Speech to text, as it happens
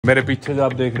मेरे पीछे जो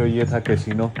आप देख रहे हो ये था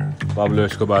कैसीनो पाब्लो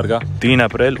एस्कोबार का। 3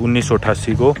 अप्रैल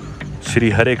 1988 को श्री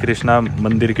हरे कृष्णा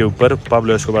मंदिर के ऊपर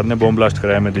पाब्लो एस्कोबार ने बॉम्ब ब्लास्ट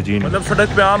कराया मेदेजिन। मतलब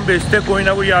सड़क पे आम बेचते कोई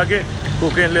ना कोई आगे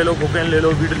कोकेन ले लो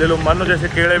वीड ले लो, मानो जैसे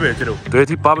केड़े बेच रहे हो। तो ये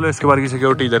थी पाब्लो एस्कोबार की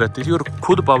सिक्योरिटी इधर रहती थी और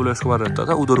खुद पाब्लो एस्कोबार रहता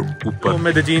था उधर ऊपर। तो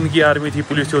मेदेजिन की आर्मी थी,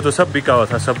 पुलिस थी, तो सब बिका हुआ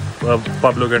था, सब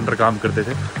पाब्लो के अंडर काम करते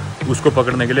थे। उसको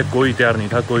पकड़ने के लिए कोई तैयार नहीं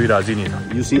था, कोई राजी नहीं था।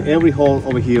 You see, every hole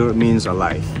over here means a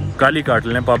life. Kali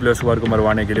cartel ने पाब्लो एस्कोबार को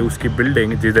मरवाने के लिए उसकी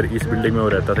बिल्डिंग, जिधर इस बिल्डिंग में वो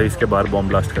रहता था, इसके बाहर बॉम्ब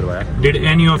ब्लास्ट करवाया। Did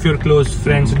any of your close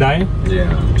friends die?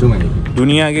 Yeah, too many.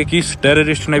 दुनिया के किस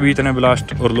टेररिस्ट ने भी इतने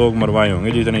ब्लास्ट और लोग मरवाए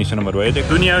होंगे जितने इसने मरवाए थे?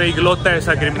 दुनिया का इकलौता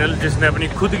ऐसा क्रिमिनल जिसने अपनी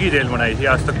खुद की जेल बनाई थी,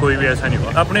 आज तक कोई भी ऐसा नहीं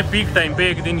हुआ। अपने पीक टाइम पे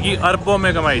एक दिन की अरबों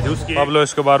में कमाई थी उसकी। पाब्लो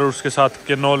एस्कोबार और उसके साथ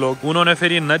के 9 लोग, उन्होंने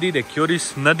फिर ये नदी देखी और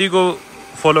इस नदी को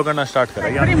फॉलो करना स्टार्ट करा।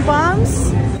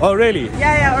 Oh, really?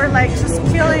 Yeah, or like just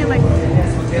killing like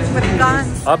with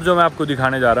guns. अब जो मैं आपको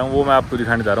दिखाने जा रहा हूँ वो मैं आपको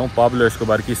दिखाने जा रहा हूँ पाब्लो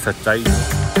एस्कोबार की सच्चाई।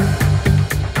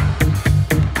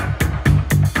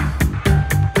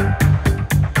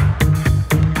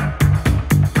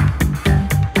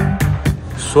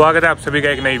 स्वागत है आप सभी का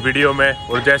एक नई वीडियो में।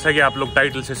 और जैसा कि आप लोग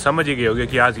टाइटल से समझ ही गए होंगे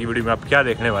कि आज की वीडियो में आप क्या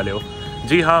देखने वाले हो।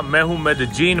 जी हाँ, मैं हूँ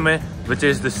मेदेजिन में, which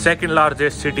is the second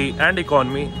largest city and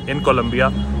economy in Colombia,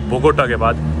 Bogota के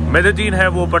बाद। मेदेजिन है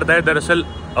वो पड़ता है दरअसल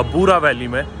अबूरा वैली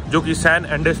में, जो कि सैन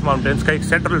एंडेस माउंटेन्स का एक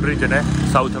सेंट्रल रीजन है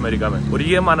साउथ अमेरिका में। और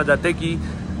ये माना जाता है कि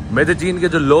मेदेजिन के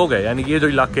जो लोग हैं, यानी कि ये जो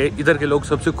इलाके इधर के लोग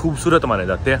सबसे खूबसूरत माने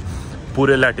जाते हैं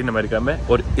पूरे लैटिन अमेरिका में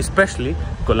और स्पेशली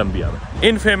कोलंबिया में।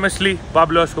 इनफेमसली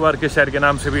पाब्लो एस्कोबार के शहर के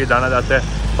नाम से भी ये जाना जाता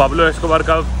है। पाब्लो एस्कोबार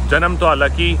का जन्म तो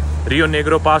हालांकि रियो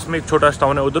नेग्रो पास में एक छोटा सा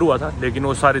टाउन है उधर हुआ था, लेकिन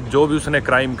वो सारे जो भी उसने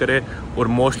क्राइम करे और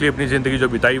मोस्टली अपनी ज़िंदगी जो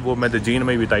बिताई वो मेदेजिन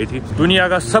में ही बिताई थी। दुनिया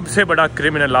का सबसे बड़ा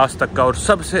क्रिमिनल आज तक का और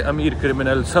सबसे अमीर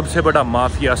क्रिमिनल, सबसे बड़ा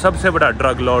माफिया, सबसे बड़ा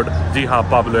ड्रग लॉर्ड, जी हाँ,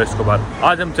 पाब्लो एस्कोबार।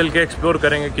 आज हम चल के एक्सप्लोर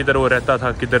करेंगे किधर वो रहता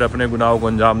था, किधर अपने गुनाहों को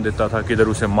अंजाम देता था, किधर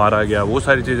उसे मारा गया, वो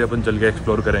सारी चीज़ें अपन चल के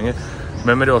एक्सप्लोर करेंगे।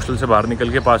 मैं मेरे हॉस्टल से बाहर निकल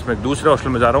के पास में एक दूसरे हॉस्टल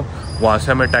में जा रहा हूँ, वहाँ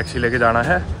से हमें टैक्सी लेके जाना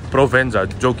है प्रोवेंजा,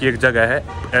 जो कि एक जगह है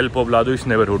एल पोब्लाडो, इस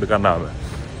नेबरहुड का नाम है।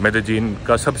 मेदेजिन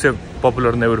का सबसे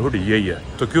पॉपुलर नेबरहुड यही है।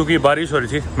 तो क्योंकि बारिश हो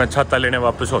रही थी मैं छाता लेने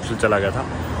वापस हॉस्टल चला गया था।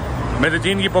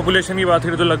 मेदेजिन की पॉपुलेशन की बात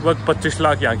करें तो लगभग 25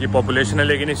 लाख यहाँ की पॉपुलेशन है,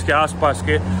 लेकिन इसके आसपास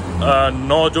के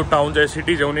 9 जो टाउन है,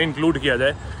 सिटीज़ है, उन्हें इंक्लूड किया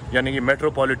जाए, यानी कि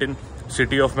metropolitan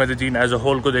city of मेदेजिन as a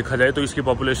whole को देखा जाए तो इसकी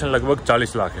पॉपुलेशन लगभग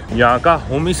 40 लाख है। यहाँ का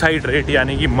होमिसाइड रेट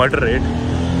यानी कि मर्डर रेट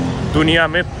दुनिया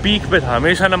में पीक पे था,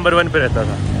 हमेशा नंबर 1 पे रहता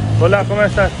था। बोला आपको मैं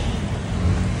सर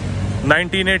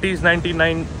 1980s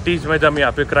 1990s में जब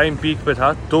यहाँ पे क्राइम पीक पे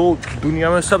था तो दुनिया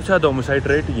में सबसे ज़्यादा होमिसाइड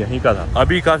रेट यहीं का था।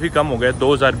 अभी काफ़ी कम हो गया,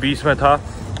 2020 में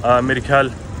था मेरे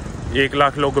ख्याल 1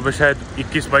 लाख लोगों पे शायद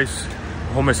 21-22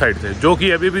 होमिसाइड थे, जो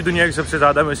कि अभी भी दुनिया की सबसे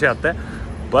ज़्यादा में से आता है,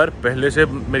 पर पहले से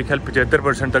मेरे ख्याल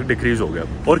 75% तक डिक्रीज हो गया।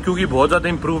 और क्योंकि बहुत ज़्यादा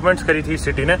इंप्रूवमेंट्स करी थी इस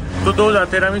सिटी ने, तो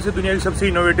 2013 में से दुनिया की सबसे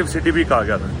इनोवेटिव सिटी भी कहा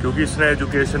गया था, क्योंकि इसने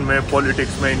एजुकेशन में,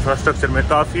 पॉलिटिक्स में, इंफ्रास्ट्रक्चर में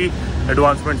काफ़ी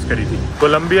एडवांसमेंट्स करी थी।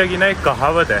 कोलंबिया की ना एक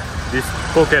कहावत है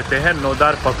जिसको कहते हैं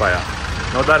नोदार पपाया।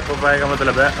 नोदार पपाया का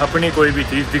मतलब है अपनी कोई भी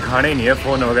चीज़ दिखाने ही नहीं है,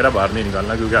 फ़ोन वगैरह बाहर नहीं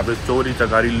निकालना, क्योंकि यहाँ पे चोरी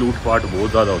चकारी लूटपाट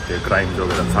बहुत ज़्यादा होते हैं, क्राइम्स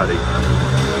वगैरह सारे,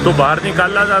 तो बाहर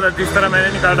निकालना ज़्यादा, जिस तरह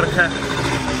मैंने निकाल रखा है।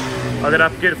 अगर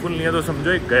आप केयरफुल नहीं है तो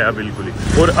समझो एक गया बिल्कुल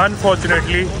ही। और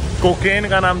अनफॉर्चुनेटली कोकेन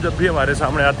का नाम जब भी हमारे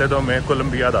सामने आता है तो हमें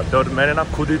कोलंबिया आता है। और मैंने ना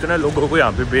खुद इतने लोगों को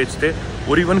यहाँ पे बेचते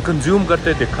और इवन कंज्यूम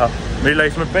करते देखा मेरी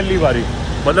लाइफ में पहली बारी।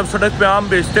 मतलब सड़क पे आम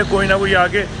बेचते कोई ना कोई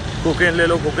आगे कोकेन ले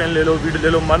लो वीड ले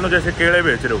लो, मानो जैसे केड़े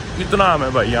बेच रहे हो, इतना आम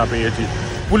है भाई यहाँ पे ये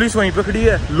चीज़। पुलिस वहीं पे खड़ी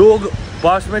है, लोग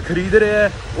पास में खरीद रहे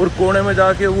हैं और कोने में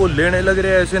जाके वो लेने लग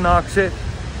रहे हैं ऐसे नाक से,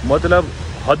 मतलब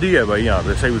हद ही है भाई यहाँ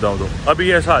पे, सही बताऊँ तो।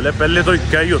 अभी ऐसा हाल है, पहले तो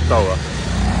क्या ही होता होगा।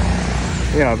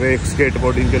 यहाँ पे एक स्केट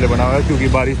बोर्डिंग के लिए बना हुआ है, क्योंकि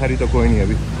बारिश सारी तो कोई नहीं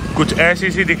अभी। कुछ ऐसी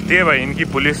सी दिखती है भाई इनकी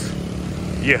पुलिस,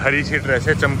 ये हरी सी ड्रेस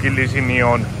है, चमकीली सी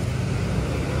नियॉन,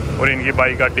 और इनकी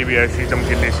बाइक गाड़ी भी ऐसी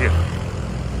चमकीली सी है।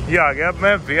 ये आ गया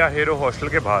मैं विया हेरो हॉस्टल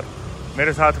के बाहर।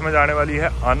 मेरे साथ में जाने वाली है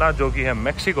आना, जो कि है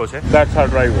मैक्सिको से। दैट्स आवर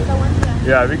ड्राइवर,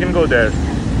 या वी कैन गो देयर।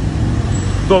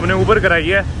 तो हमने ऊबर कराई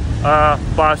है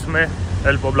पास में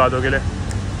एल पोब्लाडो के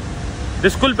लिए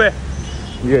स्कूल पे।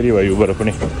 ये रही भाई ऊबर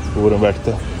अपनी, ऊबर में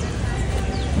बैठते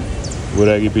वो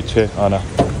रहेगी पीछे आना।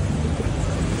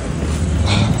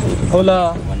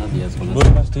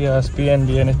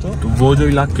 तो वो जो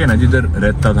इलाके है ना जिधर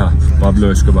रहता था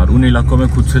पाब्लो एस्कोबार, उन इलाकों में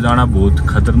खुद से जाना बहुत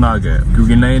खतरनाक है,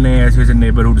 क्योंकि नए नए ऐसे ऐसे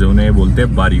नेबरहुड जो उन्हें बोलते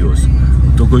हैं बारियोस।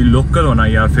 तो कोई लोकल होना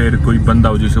या फिर कोई बंदा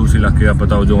हो जिसे उस इलाके का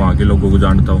पता हो, जो वहाँ के लोगों को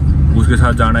जानता हो, उसके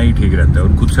साथ जाना ही ठीक रहता है।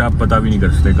 और खुद से आप पता भी नहीं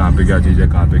कर सकते कहाँ पे क्या चीज़ है,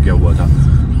 कहाँ पे क्या हुआ था।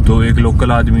 तो एक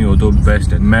लोकल आदमी हो तो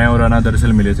बेस्ट है। मैं और अना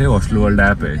दरअसल मिले थे, हॉस्टल वर्ल्ड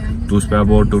ऐप है तो उस पर आप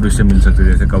और टूरिस्ट से मिल सकते,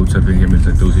 जैसे काउच सर्फिंग के मिल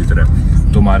सकते, उसी तरह।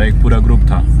 तो हमारा एक पूरा ग्रुप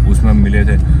था, उसमें हम मिले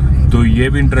थे, तो ये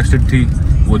भी इंटरेस्टेड थी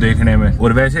वो देखने में।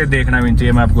 और वैसे देखना भी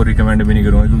चाहिए, मैं आपको रिकमेंड भी नहीं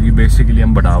करूँगा, क्योंकि बेसिकली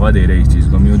हम बढ़ावा दे रहे हैं इस चीज़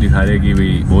को। हम यूँ दिखा रहे कि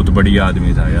भाई बहुत बढ़िया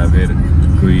आदमी था या फिर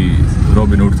कोई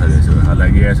रॉबिन हुड था जैसे।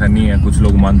 हालांकि ऐसा नहीं है, कुछ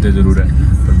लोग मानते ज़रूर है,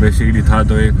 पर बेसिकली था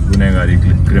तो एक गुनहगारी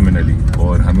क्रिमिनली,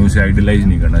 और हमें उसे आइडलाइज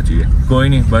नहीं करना चाहिए। कोई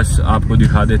नहीं, बस आपको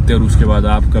दिखा देते, और उसके बाद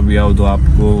आप कभी आओ तो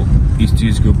आपको इस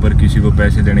चीज़ के ऊपर किसी को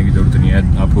पैसे देने की ज़रूरत नहीं है,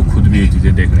 आपको खुद भी ये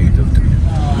चीज़ें देखने की ज़रूरत नहीं है।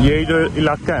 यही जो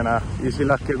इलाका है ना, इस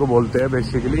इलाके को बोलते हैं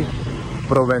बेसिकली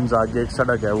प्रोवेंजा। आगे एक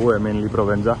सड़क है वो है मेनली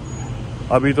प्रोवेंजा।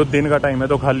 अभी तो दिन का टाइम है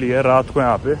तो खाली है, रात को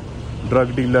यहाँ पे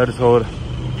ड्रग डीलर्स और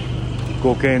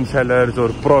कोकेन सेलर्स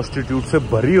और प्रोस्टिट्यूट से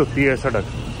भरी होती है सड़क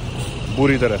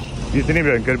पूरी तरह। इतनी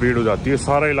भयंकर भीड़ हो जाती है,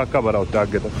 सारा इलाका भरा होता है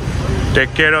आगे तक। Take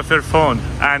care of your phone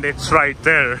and it's right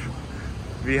there,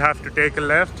 we have to take a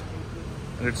left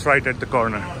and it's right at the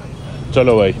corner.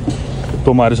 चलो भाई,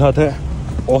 तो हमारे साथ है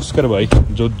ऑस्कर भाई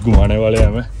जो घुमाने वाले हैं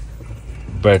हमें,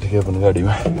 बैठ के अपनी गाड़ी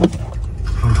में।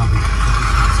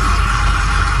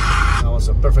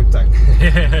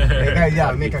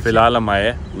 फिलहाल हम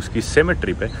आए उसकी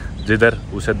सेमेट्री पे जिधर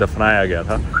उसे दफनाया गया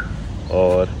था,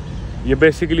 और ये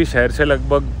बेसिकली शहर से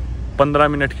लगभग 15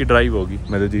 मिनट की ड्राइव होगी,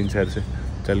 मेदेलिन शहर से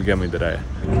चल के हम इधर आए।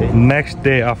 Next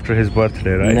day after his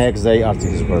birthday, right? Next day after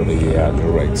his birthday, yeah,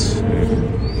 you're right.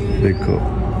 देखो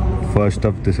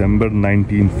 1 दिसंबर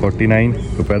 1949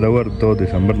 को पैदा हुआ, 2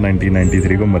 दिसंबर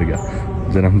 1993 को मर गया,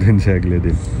 जन्मदिन से अगले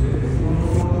दिन।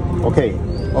 Okay,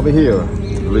 over here,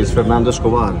 Luis Fernando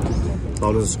Escobar,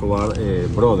 Pablo Escobar,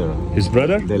 brother. His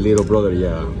brother? The little brother,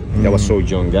 yeah. That was so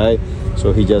young guy.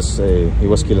 So he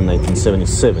was killed in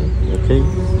 1977. Okay.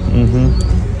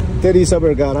 Teresa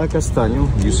Vergara Castaño,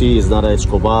 you see, is not a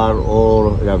Escobar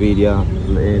or Gaviria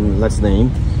in last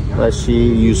name, but she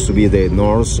used to be the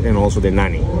nurse and also the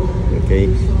nanny. Okay.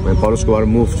 When Pablo Escobar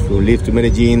lived to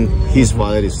Medellin, his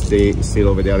father is still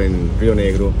over there in Rio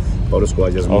Negro. Pablo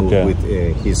Escobar just moved with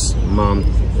his mom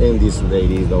and this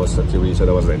lady that was Teresa,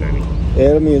 that was the nanny.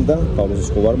 Ermilda, Pablo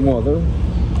Escobar mother.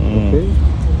 Okay.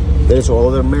 There's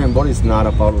other member, it's not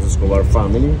a Pablo Escobar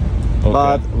family. Okay.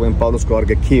 But when Pablo Escobar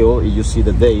get killed, you see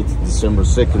the date, December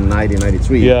 2nd,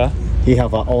 1993. Yeah. He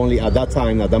have only, at that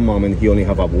time, at that moment, he only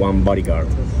have one bodyguard.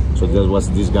 So that was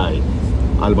this guy,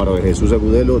 Álvaro de Jesus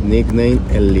Agudelo, nicknamed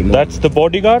El Limón. That's the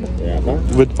bodyguard? Yeah.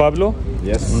 With Pablo?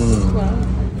 Yes.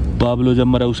 Pablo जब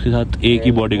मरा उसके साथ एक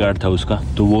ही bodyguard था उसका,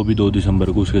 तो वो भी 2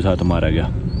 दिसंबर को उसके साथ मारा गया।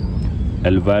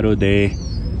 Alvaro they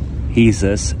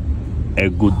Jesus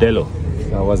एगुडेलो।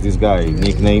 That was this guy,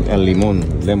 nicknamed El Limón.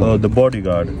 Oh, the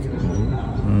bodyguard.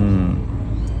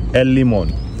 El Limón.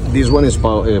 This one is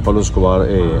Pablo Escobar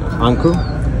uncle,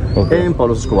 and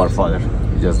Pablo Escobar father.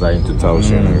 He just died in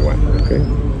 2001. Okay.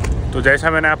 तो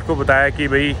जैसा मैंने आपको बताया कि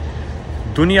भाई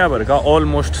दुनिया भर का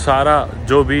ऑलमोस्ट सारा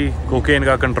जो भी कोकेन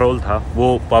का कंट्रोल था वो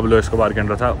पाब्लो एस्कोबार के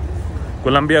अंडर था।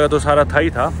 कोलंबिया का तो सारा था ही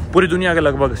था, पूरी दुनिया का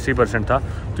लगभग 80% था।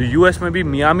 तो यूएस में भी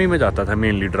मियामी में जाता था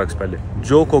मेनली ड्रग्स पहले।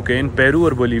 जो कोकेन पेरू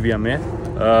और बोलीविया में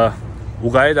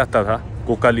उगाया जाता था,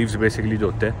 कोका लीव्स बेसिकली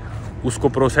जो होते हैं, उसको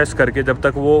प्रोसेस करके जब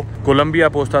तक वो कोलंबिया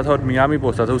पहुंचता था और मियामी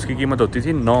पहुंचता था, उसकी कीमत होती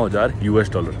थी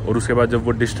 $9,000 और उसके बाद जब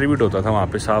वो डिस्ट्रीब्यूट होता था वहाँ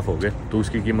पे साफ हो गए तो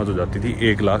उसकी कीमत हो जाती थी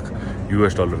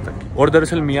 $1,00,000 तक की। और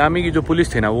दरअसल मियामी की जो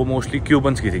पुलिस थी ना, वो मोस्टली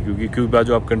क्यूबन्स की थी, क्योंकि क्यूबा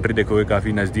जो आप कंट्री देखोगे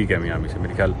काफ़ी नज़दीक है मियामी से,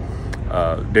 मेरे ख्याल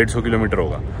 150 किलोमीटर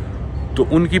होगा। तो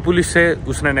उनकी पुलिस से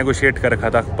उसने नेगोशिएट कर रखा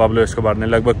था पाब्लो एस्कोबार ने।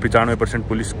 लगभग 95%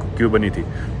 पुलिस क्यूबनी थी।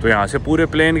 तो यहाँ से पूरे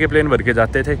प्लेन के प्लेन भर के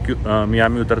जाते थे,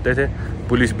 मियामी उतरते थे,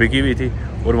 पुलिस बिकी हुई थी।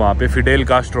 और वहाँ पे फिडेल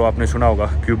कास्ट्रो, आपने सुना होगा,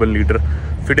 क्यूबन लीडर,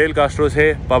 फिडेल कास्ट्रो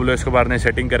से पाब्लो एस्कोबार ने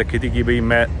सेटिंग कर रखी थी कि भाई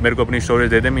मेरे को अपनी स्टोरेज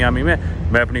दे दे मियामी में,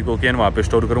 मैं अपनी कोकेन वहाँ पे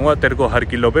स्टोर करूँगा, तेरे को हर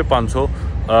किलो पे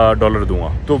 $500 दूंगा।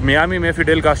 तो मियामी में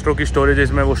फिडेल कास्ट्रो की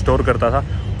स्टोरेज में वो स्टोर करता था।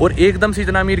 और एकदम से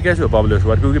इतना अमीर कैसे हो पाब्लो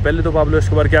एस्कोबार? क्योंकि पहले तो पाब्लो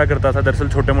एस्कोबार क्या करता था, दरअसल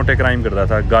छोटे मोटे क्राइम करता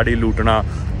था, गाड़ी लूटना,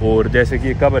 और जैसे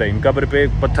कि कब्र है, इन कब्र पे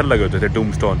पत्थर लगे होते थे,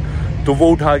 टूम्बस्टोन, तो वो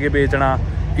उठा के बेचना,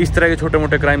 इस तरह के छोटे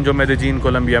मोटे क्राइम जो मेदेलिन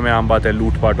कोलंबिया में आम बात है,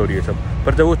 लूटपाट और ये सब।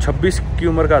 पर जब वो 26 की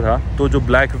उम्र का था तो जो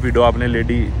ब्लैक विडो, आपने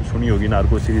लेडी सुनी होगी,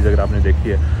 नार्को सीरीज अगर आपने देखी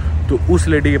है, तो उस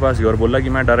लेडी के पास गया और बोला कि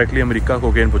मैं डायरेक्टली अमेरिका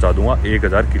कोकेन पहुंचा दूंगा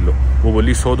 1000 किलो। वो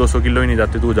बोली 100-200 किलो ही नहीं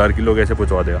जाते, तो 1000 किलो कैसे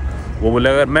पहुंचवा देगा? वो बोले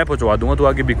अगर मैं पहुंचवा दूंगा तो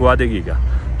आगे बिकवा देगी क्या?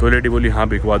 तो लेडी बोली हाँ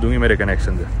बिकवा दूंगी, मेरे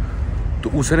कनेक्शन है। तो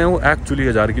उसने वो एक्चुअली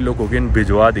 1000 किलो कोकेन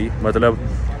भिजवा दी, मतलब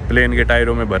प्लेन के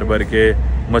टायरों में भर भर के,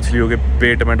 मछलियों के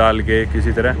पेट में डाल के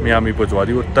किसी तरह मियामी पहुंचवा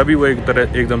दी। और तभी वो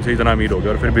एकदम से इतना अमीर हो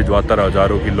गया और फिर भिजवाता रहा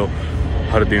हज़ारों किलो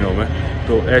हर दिनों में।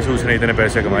 तो ऐसे उसने इतने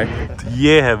पैसे कमाए।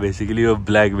 ये है बेसिकली वो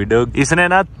ब्लैक विडो। इसने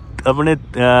ना अपने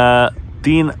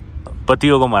 3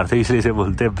 पतियों को मारते इसलिए से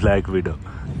बोलते हैं ब्लैक विडो।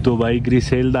 तो भाई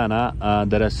ग्रिसेल्डा ना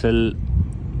दरअसल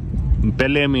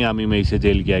पहले मियामी में इसे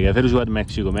जेल किया गया, फिर उसके बाद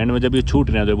मैक्सिको में। एंड में जब ये छूट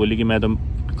रहे हैं तो बोली कि मैं तो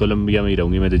कोलंबिया में ही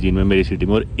रहूँगी, मेदेजिन में, मेरी सिटी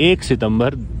में। और 1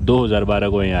 सितंबर 2012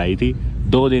 को यहाँ आई थी।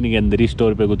 2 दिन के अंदर ही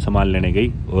स्टोर पे कुछ सामान लेने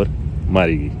गई और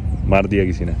मार दिया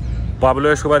किसी ने। पाब्लो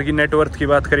एस्कोबार की नेटवर्थ की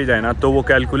बात करी जाए ना तो वो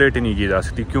कैलकुलेट ही नहीं की जा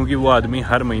सकती, क्योंकि वो आदमी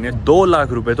हर महीने 2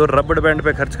 लाख रुपए तो रबड़ बैंड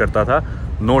पे खर्च करता था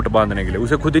नोट बांधने के लिए।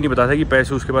 उसे खुद ही नहीं पता था कि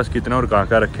पैसे उसके पास कितने और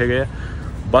कहाँ रखे गए।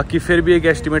 बाकी फिर भी एक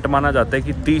एस्टिमेट माना जाता है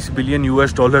कि 30 बिलियन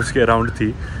US डॉलर्स के अराउंड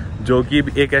थी, जो कि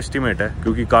एक एस्टिमेट है,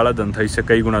 क्योंकि काला धन था, इससे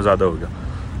कई गुना ज़्यादा हो गया,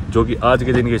 जो कि आज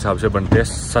के दिन के हिसाब से बनते हैं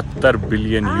 70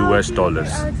 बिलियन US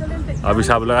डॉलर्स। अब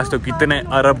हिसाब लगा तो कितने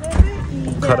अरब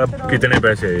खरब कितने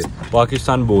पैसे है।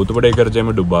 पाकिस्तान बहुत बड़े कर्जे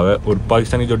में डूबा हुआ है, और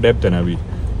पाकिस्तानी जो डेप्थ है ना अभी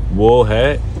वो है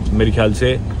मेरे ख्याल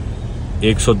से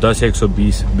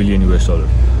 110-120 बिलियन US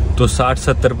डॉलर। तो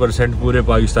 60-70% पूरे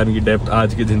पाकिस्तान की डेप्थ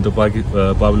आज के दिन तो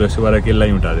पाब्लो एस्कोबार अकेला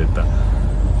ही मिटा देता,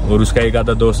 और उसका एक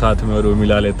आधा दोस्त साथ में और वो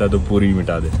मिला लेता तो पूरी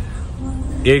मिटा दे।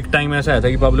 एक टाइम ऐसा आया था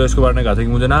कि पाब्लो एस्कोबार ने कहा था कि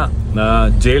मुझे ना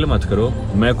जेल मत करो,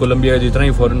 मैं कोलंबिया का जितना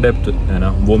ही फॉरेन डेप्थ है ना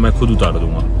वो मैं खुद उतार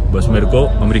दूंगा, बस मेरे को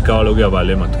अमेरिका वालों के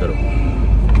हवाले मत करो।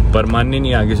 पर माननी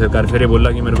नहीं आगे सरकार, फिर ये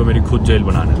बोला कि मेरे को मेरी खुद जेल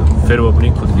बनाने दो, फिर वो अपनी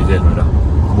खुद की जेल में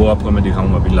रहा। वो आपको मैं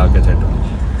दिखाऊंगा अभी ला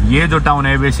कैथेड्रल। ये जो टाउन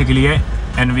है बेसिकली है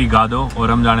एनविगादो,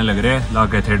 और हम जाने लग रहे हैं ला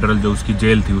कैथेड्रल जो उसकी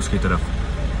जेल थी उसकी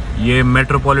तरफ। ये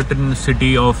मेट्रोपॉलिटन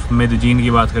सिटी ऑफ मेदेजिन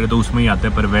की बात करें तो उसमें ही आता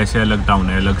है, पर वैसे अलग टाउन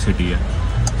है, अलग सिटी है।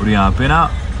 और यहाँ पे ना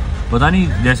पता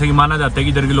नहीं, जैसे कि माना जाता है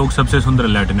कि इधर के लोग सबसे सुंदर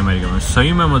लैटिन अमेरिका में,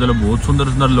 सही में मतलब बहुत सुंदर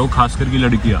सुंदर लोग, खास करके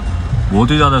लड़कियाँ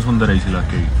बहुत ही ज़्यादा सुंदर है इस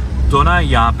इलाके की। तो ना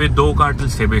यहाँ पे 2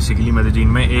 कार्टल्स थे बेसिकली मेदेजिन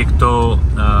में। एक तो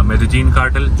मेदेजिन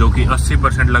कार्टल जो कि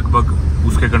 80% लगभग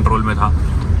उसके कंट्रोल में था,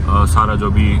 सारा जो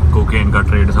भी कोकेन का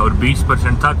ट्रेड था, और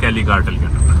 20% था कैली कार्टल के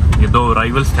अंडर। ये 2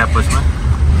 राइवल्स थे आपस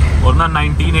में। और ना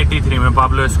 1983 में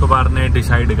पाब्लो एस्कोबार ने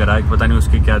डिसाइड करा, पता नहीं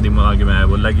उसके क्या दिमाग में आया,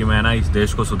 बोला कि मैं ना इस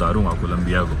देश को सुधारूंगा,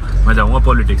 कोलंबिया को, मैं जाऊँगा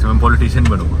पॉलिटिक्स में, पॉलिटिशियन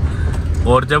बनूंगा।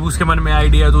 और जब उसके मन में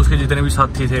आइडिया तो उसके जितने भी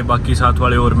साथी थे, बाकी साथ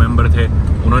वाले और मेंबर थे,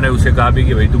 उन्होंने उसे कहा भी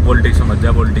कि भाई तू पॉलिटिक्स में मत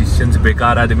जा, पॉलिटिशियंस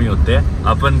बेकार आदमी होते हैं,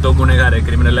 अपन तो गुनहगार है,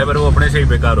 क्रिमिनल है, पर वो अपने से ही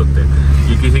बेकार होते हैं,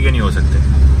 ये किसी के नहीं हो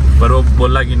सकते। पर वो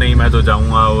बोला कि नहीं मैं तो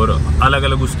जाऊंगा। और अलग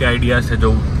अलग उसके आइडियाज़ थे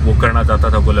जो वो करना चाहता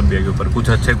था कोलंबिया के ऊपर, कुछ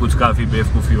अच्छे कुछ काफ़ी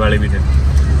बेवकूफ़ी वाले भी थे।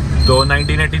 तो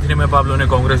 1983 में पाब्लो ने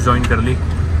कांग्रेस ज्वाइन कर ली,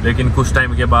 लेकिन कुछ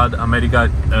टाइम के बाद अमेरिका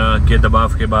के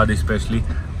दबाव के बाद स्पेशली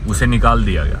उसे निकाल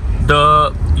दिया गया। The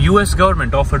US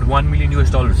government offered $1 million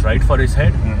US, right, for his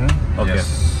head? Okay. Yes.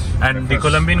 And the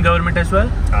Colombian government as well?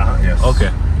 Yes.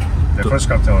 Okay. The first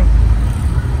cartel.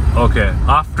 Okay.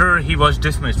 After he was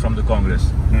dismissed from the Congress.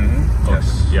 Okay.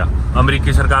 Yes. Yeah.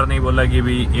 अमेरिकी सरकार ने बोला कि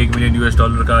भी $1 million US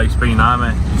का इस पे इनाम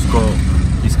है इसको,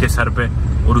 इसके सर पे,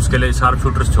 और उसके लिए शार्प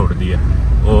शूटर्स छोड़ दिए।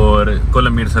 और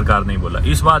कोलंबियन सरकार ने बोला,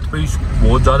 इस बात पे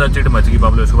बहुत ज़्यादा चिढ़ मच गई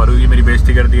पाब्लो एस्कोबार को कि मेरी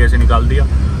बेइज्जती कर दी, ऐसे निकाल दिया।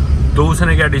 तो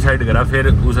उसने क्या डिसाइड करा, फिर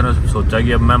उसने सोचा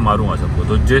कि अब मैं मारूंगा सबको।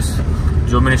 तो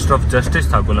जो मिनिस्टर ऑफ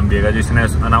जस्टिस था कोलंबिया का, जिसने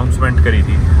अनाउंसमेंट करी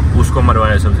थी, उसको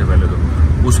मरवाया सबसे पहले।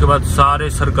 तो उसके बाद सारे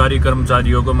सरकारी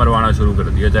कर्मचारियों को मरवाना शुरू कर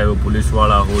दिया, चाहे वो पुलिस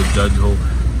वाला हो, जज हो,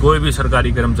 कोई भी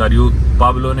सरकारी कर्मचारी हो।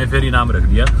 पाब्लो ने फिर इनाम रख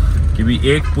दिया कि भी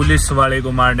एक पुलिस वाले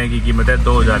को मारने की कीमत है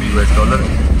 $2000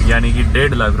 US, यानी कि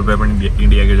 1.5 लाख रुपए अपने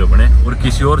इंडिया के जो बने। और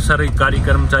किसी और सरकारी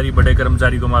कर्मचारी, बड़े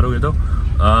कर्मचारी को मारोगे तो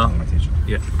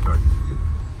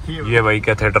ये भाई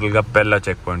कैथेड्रल का पहला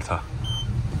चेक पॉइंट था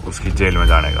उसकी जेल में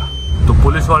जाने का। तो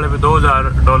पुलिस वाले पे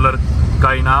 $2000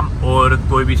 का इनाम, और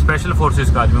कोई भी स्पेशल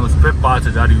फोर्सेस का आदमी उस पर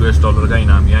 $5000 US का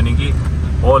इनाम, यानी कि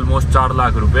ऑलमोस्ट 4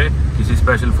 लाख रुपए किसी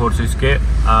स्पेशल फोर्सेस के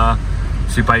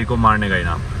सिपाही को मारने का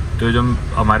इनाम। तो जो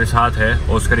हमारे साथ है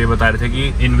ऑस्कर, ये बता रहे थे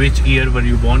कि इन which year were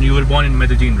you born? You were born in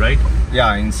Medellin, right?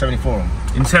 Yeah, in 74.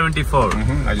 In 74.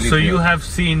 I lived So here. you have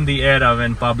seen the era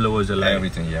when Pablo was alive.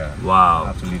 Everything, yeah. Wow.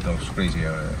 Absolutely, that was crazy.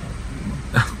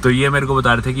 तो ये मेरे को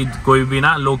बता रहे थे कि कोई भी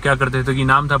ना, लोग क्या करते थे कि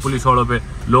नाम था पुलिस वालों पे,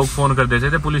 लोग फोन कर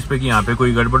देते थे पुलिस पे कि यहाँ पे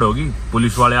कोई गड़बड़ होगी,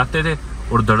 पुलिस वाले आते थे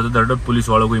और धड़ पुलिस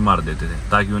वालों को ही मार देते थे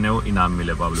ताकि उन्हें वो इनाम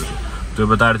मिले पाब्लो से। तो ये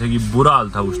बता रहे थे कि बुरा हाल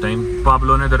था उस टाइम।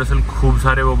 पाब्लो ने दरअसल खूब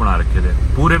सारे वो बना रखे थे,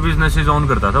 पूरे बिजनेसेस ओन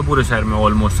करता था पूरे शहर में,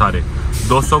 ऑलमोस्ट सारे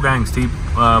 200 गैंग्स थी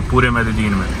पूरे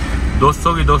मेदेजिन में,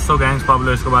 200 गैंग्स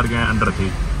पाब्लो एस्कोबार के अंडर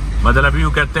थी। मतलब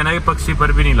यूँ कहते हैं ना कि पक्षी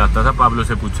पर भी नहीं लाता था पाब्लो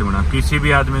से पूछे बिना। किसी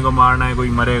भी आदमी को मारना है, कोई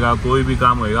मरेगा, कोई भी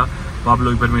काम होएगा,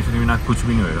 पाब्लो की परमिशन के बिना कुछ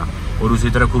भी नहीं होएगा। और उसी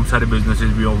तरह खूब सारे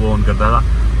बिजनेसेस भी वो ओन करता था।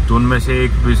 तो उनमें से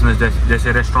एक बिजनेस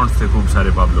जैसे रेस्टोरेंट्स थे खूब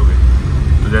सारे पाब्लो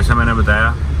के। तो जैसे मैंने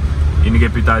बताया, इनके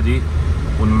पिताजी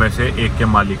उनमें से एक के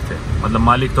मालिक थे, मतलब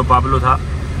मालिक तो पाब्लो था,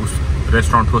 उस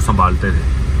रेस्टोरेंट को संभालते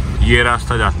थे। ये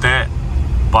रास्ता जाता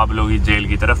है पाब्लो की जेल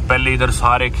की तरफ। पहले इधर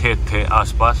सारे खेत थे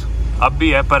आसपास, अब भी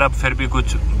है, पर अब फिर भी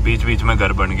कुछ बीच बीच में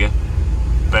घर बन गए।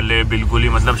 पहले बिल्कुल ही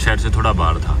मतलब शहर से थोड़ा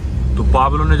बाहर था। तो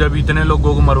पाब्लो ने जब इतने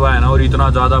लोगों को मरवाया ना और इतना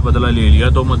ज़्यादा बदला ले लिया,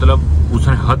 तो मतलब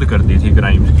उसने हद कर दी थी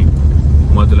क्राइम्स की।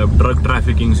 मतलब ड्रग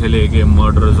ट्रैफिकिंग से लेके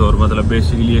मर्डर्स, और मतलब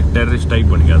बेसिकली एक टेररिस्ट टाइप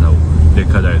बन गया था वो,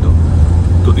 देखा जाए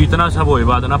तो इतना सब हुए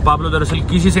बाद ना, पाब्लो दरअसल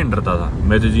किसी से नहीं डरता था।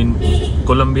 मेडेलिन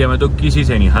कोलंबिया में तो किसी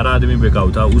से नहीं, हर आदमी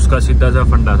बेकाऊ था। उसका सीधा सा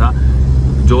फंडा था,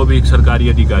 जो भी एक सरकारी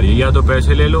अधिकारी है, या तो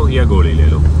पैसे ले लो या गोली ले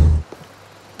लो।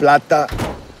 प्लाटा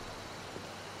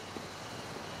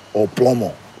ओ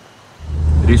प्लोमो।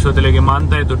 रिश्वत लेके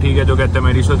मानता है तो ठीक है, जो कहता है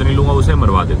मैं रिश्वत नहीं लूंगा, उसे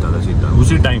मरवा देता था सीधा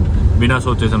उसी टाइम, बिना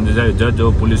सोचे समझे, चाहे जज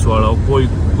हो, पुलिस वाला हो, कोई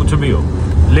कुछ भी हो।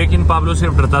 लेकिन पाब्लो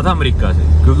सिर्फ डरता था अमेरिका से,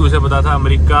 क्योंकि उसे पता था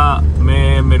अमेरिका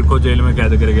में मेरे को जेल में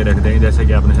कैद करके रख देंगे, जैसे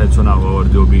कि आपने शायद सुना होगा। और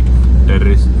जो भी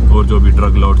टेररिस्ट और जो भी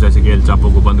ड्रग लॉर्ड, जैसे कि एल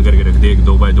चापो को बंद करके रख दिया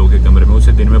 2x2 के कमरे में,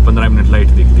 उसे दिन में 15 मिनट लाइट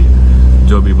दिखती है,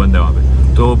 जो भी बंद है वहाँ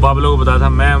पे। तो पाब्लो को पता था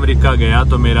मैं अमेरिका गया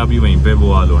तो मेरा भी वहीं पे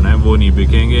वो हाल होना है, वो नहीं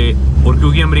बिकेंगे। और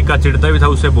क्योंकि अमेरिका चिढ़ता भी था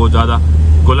उससे बहुत ज़्यादा,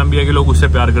 कोलंबिया के लोग उससे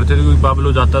प्यार करते थे, क्योंकि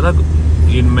पाब्लो जाता था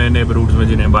इन मैंने रूट्स में,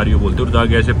 जिन्हें बारियो बोलते, और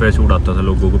जाके ऐसे पैसे उड़ाता था,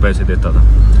 लोगों को पैसे देता था,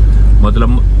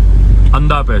 मतलब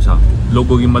अंधा पैसा।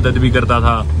 लोगों की मदद भी करता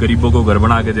था, गरीबों को घर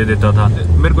बना के दे देता था।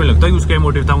 मेरे को नहीं लगता कि उसका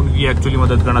मोटिव था, उनकी एक्चुअली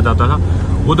मदद करना चाहता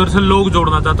था। उधर से लोग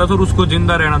जोड़ना चाहता था और उसको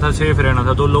जिंदा रहना था, सेफ रहना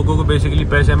था, तो लोगों को बेसिकली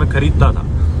पैसे में खरीदता था।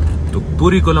 तो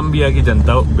पूरी कोलंबिया की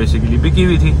जनता बेसिकली बिकी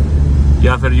हुई थी,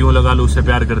 या फिर यूं लगा लो उससे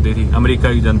प्यार करती थी।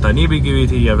 अमेरिका की जनता नहीं बिकी हुई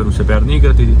थी, या फिर उससे प्यार नहीं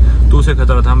करती थी। तो उसे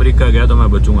खतरा था अमेरिका गया तो मैं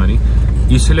बचूंगा नहीं।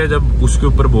 इसलिए जब उसके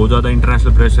ऊपर बहुत ज्यादा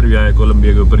इंटरनेशनल प्रेशर भी आया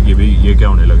कोलंबिया के ऊपर कि भाई ये क्या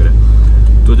होने लग रहा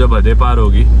है, तो जब हदें पार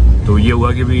होगी तो ये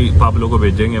हुआ कि भी पाब्लो को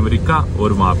भेजेंगे अमेरिका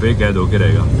और वहाँ पे कैद होके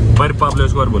रहेगा। पर पाब्लो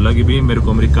इस बार बोला कि भाई मेरे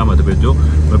को अमेरिका मत भेजो,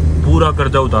 मैं पूरा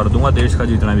कर्जा उतार दूंगा, देश का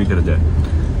जितना भी कर्जा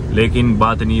है। लेकिन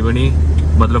बात नहीं बनी,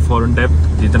 मतलब फॉरेन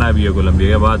डेब्ट जितना भी है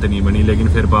कोलंबिया का, बात नहीं बनी। लेकिन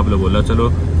फिर पाब्लो बोला चलो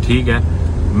ठीक है,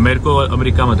 मेरे को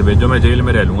अमेरिका मत भेजो, मैं जेल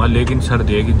में रह लूँगा, लेकिन शर्त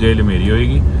ये कि जेल मेरी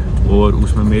होएगी और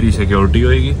उसमें मेरी सिक्योरिटी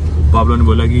होएगी। पाब्लो ने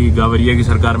बोला कि गावरिया की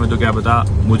सरकार में तो क्या पता,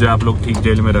 मुझे आप लोग ठीक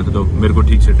जेल में रख दो, मेरे को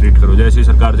ठीक से ट्रीट करो। जैसे ही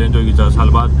सरकार चेंज होगी 4 साल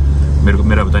बाद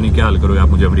मेरा पता नहीं क्या हाल करोगे, आप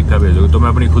मुझे अमेरिका भेजोगे, तो मैं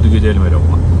अपनी खुद की जेल में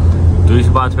रहूँगा। तो इस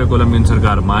बात पे कोलंबियन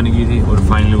सरकार मान गई थी और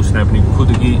फाइनली उसने अपनी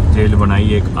खुद की जेल बनाई,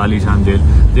 एक आलीशान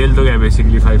जेल तो क्या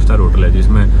बेसिकली 5 स्टार होटल है,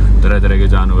 जिसमें तरह तरह के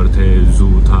जानवर थे, जू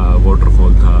था,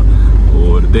 वाटरफॉल था,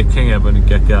 और देखेंगे अपन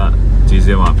क्या क्या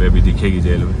चीज़ें वहाँ पे अभी दिखेगी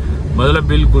जेल में। मतलब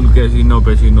बिल्कुल कैसीनो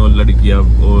पेशीनो, लड़कियाँ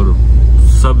और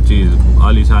सब चीज़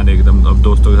आलीशान एकदम। अब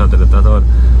दोस्तों के साथ रहता था और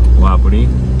वहाँ अपनी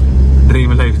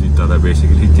ड्रीम लाइफ जीता था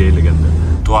बेसिकली जेल के अंदर।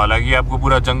 तो हालांकि आपको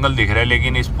पूरा जंगल दिख रहा है,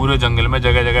 लेकिन इस पूरे जंगल में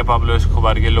जगह जगह पाब्लो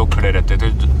एस्कोबार के लोग खड़े रहते थे।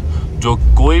 जो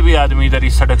कोई भी आदमी इधर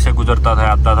इस सड़क से गुजरता था,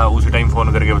 आता था, उसी टाइम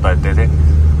फोन करके बता देते थे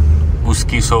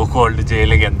उसकी सो कॉल्ड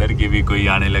जेल के अंदर की भी कोई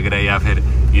आने लग रहा है, या फिर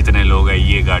इतने लोग है,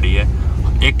 ये गाड़ी है।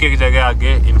 एक एक जगह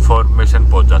आगे इंफॉर्मेशन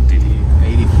पहुंच जाती थी।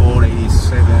 84,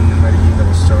 87, Medellin, that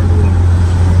was terrible.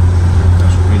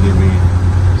 That's really,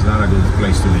 it's not a good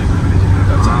place to live in Medellin at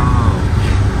that time.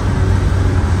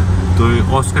 तो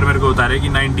ऑस्कर मेरे को बता रहे कि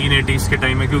 1980s के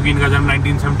टाइम में, क्योंकि इनका जन्म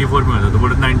 1974 में हुआ था, तो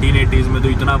बोले 1980s में तो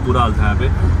इतना बुरा हाल था यहाँ पे।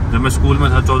 जब मैं स्कूल में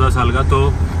था 14 साल का, तो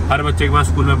हर बच्चे के पास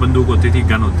स्कूल में बंदूक होती थी,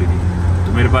 गन होती थी।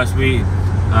 तो मेरे पास भी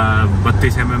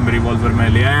 32 mm रिवॉल्वर मैं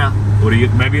ले आया, और ये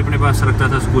मैं भी अपने पास रखता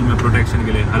था स्कूल में प्रोटेक्शन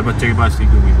के लिए, हर बच्चे के पास थी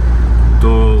क्योंकि।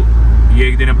 तो ये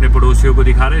एक दिन अपने पड़ोसियों को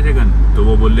दिखा रहे थे गन, तो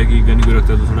वो बोले कि गन क्यों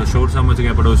रखता, तो थोड़ा शोर समझ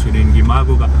गया पड़ोसी ने, इनकी माँ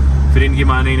को कहा। फिर इनकी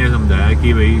माँ ने इन्हें समझाया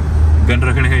कि भाई गन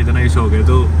रखने का इतना ही शौक है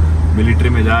तो मिलिट्री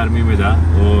में जा, आर्मी में जा,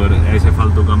 और ऐसे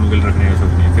फालतू का मुगल रखने का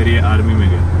शौक नहीं। फिर ये आर्मी में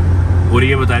गया। और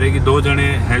ये बता रहे कि 2 जने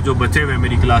हैं जो बचे हुए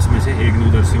मेरी क्लास में से, एक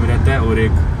न्यू जर्सी में रहता है और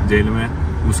एक जेल में,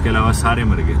 उसके अलावा सारे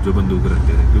मर गए जो बंदूक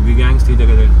रखते थे, क्योंकि गैंग्स थी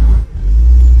जगह जगह।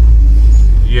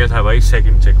 ये था भाई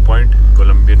second check point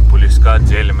Colombian police का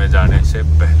जेल में जाने से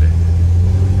पहले।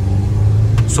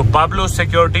 सो Pablo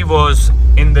security was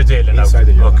in the jail.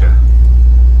 Okay,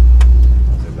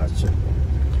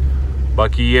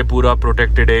 बाकी ये पूरा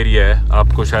प्रोटेक्टेड एरिया है।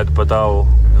 आपको शायद पता हो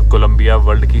कोलंबिया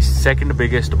वर्ल्ड की 2nd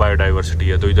बिगेस्ट बायोडाइवर्सिटी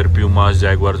है, तो इधर प्यूमास,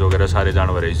 जैगुआर्स वगैरह सारे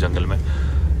जानवर है इस जंगल में।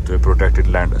 तो ये प्रोटेक्टेड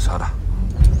लैंड है सारा।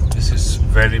 This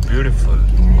is very beautiful.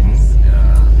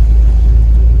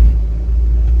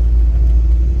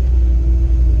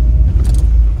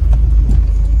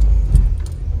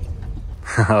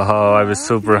 Oh, I was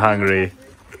super hungry.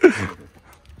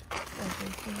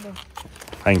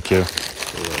 Thank you.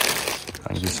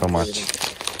 Thank you so much.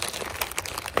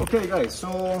 Okay, guys, so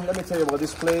let me tell you about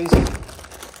this place.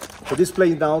 So this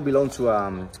place now belongs to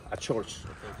a church.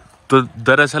 तो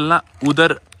दरअसल ना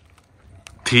उधर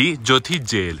थी जो थी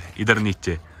jail, इधर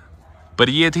नीचे, पर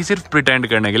ये थी सिर्फ प्रिटेंड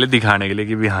करने के लिए, दिखाने के लिए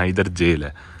कि भी हाँ इधर जेल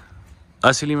है।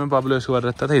 असली में पाब्लो एस्कोबार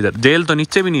रहता था इधर। जेल तो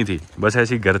नीचे भी नहीं थी, बस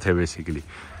ऐसे ही घर थे बेसिकली।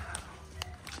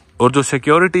 और जो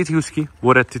सिक्योरिटी थी उसकी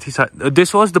वो रहती थी,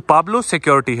 this was the Pablo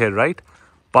security है, राइट?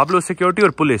 पाब्लो सिक्योरिटी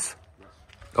और पुलिस,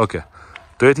 ओके।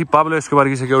 तो ये थी पाब्लो एस्कोबार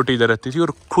की सिक्योरिटी इधर रहती थी,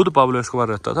 और खुद पाब्लो एस्कोबार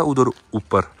रहता था उधर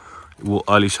ऊपर, वो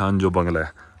आलीशान जो बंगला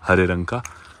है हरे रंग का।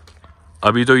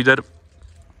 अभी तो इधर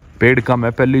पेड़ कम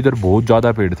है, पहले इधर बहुत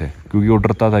ज़्यादा पेड़ थे, क्योंकि वो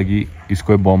डरता था कि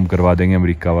इसको बॉम्ब करवा देंगे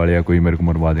अमेरिका वाले या कोई मेरे को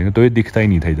मरवा देंगे, तो ये दिखता ही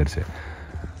नहीं था इधर से।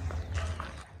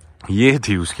 ये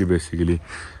थी उसकी बेसिकली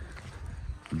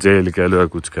जेल कह लो या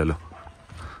कुछ कह लो।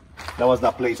 That was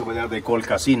that place over there they call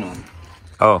casino.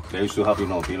 Oh. They used to have,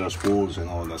 billiards pools and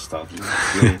all that stuff.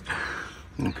 Yeah.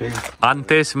 Okay.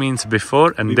 Antes means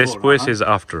before, and después is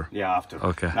after. Yeah, after.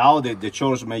 Okay. Now the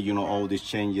church made, all these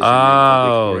changes.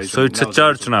 Oh, so it's a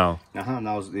church now.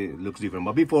 Now it looks different,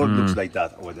 but before it looks like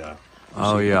that over there.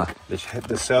 Oh yeah.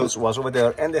 The cells was over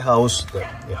there, and the house,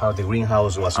 the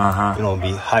greenhouse was,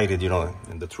 be hidden,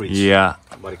 in the trees. Yeah.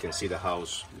 But you can see the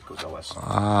house because I was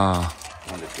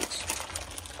on the trees.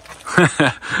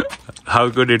 How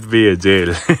could it be a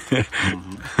jail?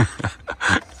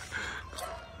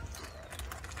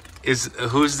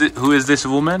 Who is this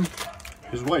woman?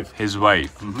 His wife. His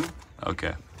wife.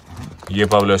 Okay. ये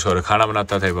Pablo Escobar खाना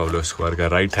बनाता था, Pablo Escobar का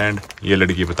right hand. ये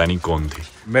लड़की पता नहीं कौन थी।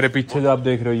 मेरे पीछे जो आप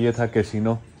देख रहे हो ये था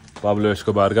कैसीनो पाब्लो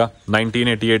एस्कोबार का।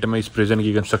 1988 में इस प्रिजन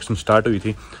की कंस्ट्रक्शन स्टार्ट हुई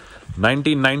थी।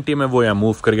 1990 में वो यहाँ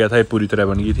मूव कर गया था, ये पूरी तरह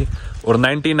बन गई थी, और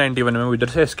 1991 में वो इधर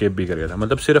से एस्केप भी कर गया था।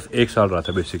 मतलब सिर्फ 1 साल रहा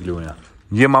था बेसिकली वो यहाँ।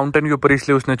 ये माउंटेन के ऊपर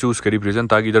इसलिए उसने चूज करी प्रिजन,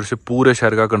 ताकि इधर से पूरे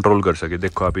शहर का कंट्रोल कर सके।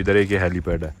 देखो आप इधर एक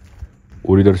हेलीपैड है,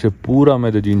 और इधर से पूरा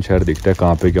मेडेलिन शहर दिखता है,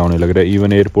 कहाँ पे क्या होने लग रहा है,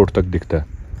 इवन एयरपोर्ट तक दिखता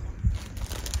है।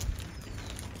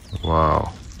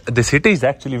 Wow, the city is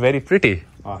actually very pretty.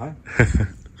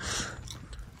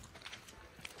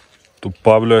 तो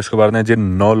पाब्लो एस्कोबार ने जिन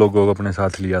 9 लोगों को अपने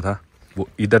साथ लिया था वो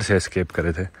इधर से एस्केप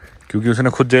करे थे, क्योंकि उसने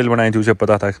खुद जेल बनाई थी, उसे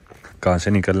पता था कहाँ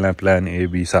से निकलना है, प्लान ए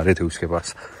बी सारे थे उसके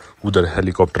पास। उधर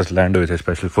हेलीकॉप्टर्स लैंड हुए थे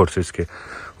स्पेशल फोर्सेस के,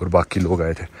 और बाकी लोग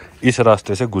आए थे। इस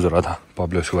रास्ते से गुजरा था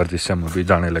पाब्लो एस्कोबार, जिससे हम अभी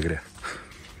जाने लग रहे हैं।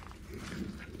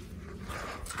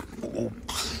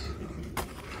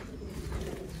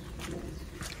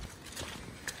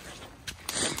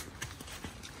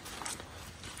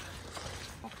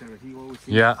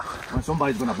 Yeah. When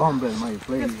somebody's gonna bomb it, my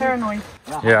place. He's paranoid.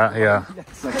 Yeah.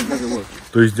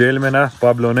 तो इस जेल में ना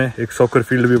पाब्लो ने एक सॉकर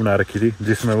फील्ड भी बना रखी थी,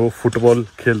 जिसमें वो फुटबॉल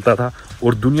खेलता था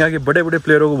और दुनिया के बड़े बड़े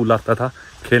प्लेयरों को बुलाता था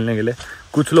खेलने के लिए।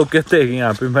 कुछ लोग कहते हैं कि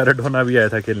यहाँ पे मैराडोना भी आया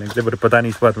था खेलने के लिए, पर पता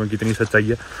नहीं इस बात में कितनी सच्चाई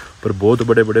है। पर बहुत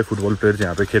बड़े बड़े फुटबॉल प्लेयर्स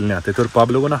यहाँ पे खेलने आते थे, और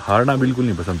पाब्लो को ना हारना बिल्कुल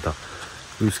नहीं पसंद था।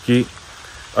 उसकी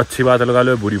अच्छी बात लगा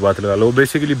लो, बुरी बात लगा लो, वो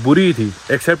बेसिकली बुरी ही थी,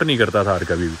 एक्सेप्ट नहीं करता था हार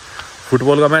कभी भी।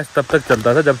 फुटबॉल का मैच तब तक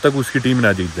चलता था जब तक उसकी टीम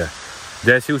ना जीत जाए।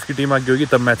 जैसे ही उसकी टीम आगे होगी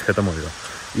तब मैच खत्म होगा।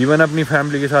 इवन अपनी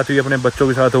फैमिली के साथ भी, अपने बच्चों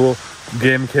के साथ वो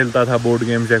गेम खेलता था, बोर्ड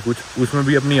गेम्स या कुछ, उसमें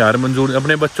भी अपनी हार मंजूर,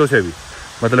 अपने बच्चों से भी,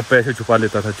 मतलब पैसे छुपा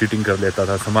लेता था, चीटिंग कर लेता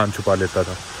था, सामान छुपा लेता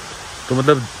था। तो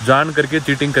मतलब जान करके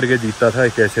चीटिंग करके जीतता था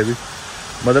कैसे भी।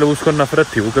 मतलब उसको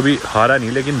नफरत थी, वो कभी हारा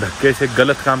नहीं, लेकिन धक्के से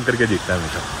गलत काम करके जीतता है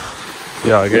हमेशा।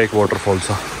 ये आ गया एक वाटरफॉल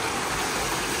सा।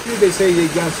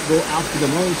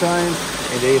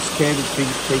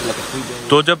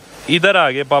 तो जब इधर आ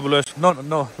गए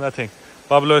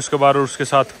पाब्लो एस्कोबार और उसके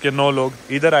साथ के 9 लोग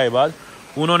इधर आए बाद,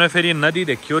 उन्होंने फिर ये नदी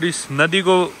देखी और इस नदी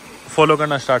को फॉलो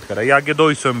करना स्टार्ट करा। ये आगे 2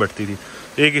 हिस्सों में बढ़ती थी।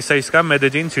 एक हिस्सा इसका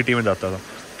मेडेलिन सिटी में जाता था।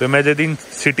 तो मेडेलिन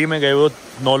सिटी में गए वो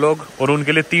 9 लोग, और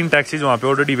उनके लिए 3 टैक्सीज वहाँ पे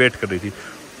ऑलरेडी वेट कर रही थी।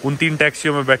 उन 3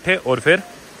 टैक्सियों में बैठे और फिर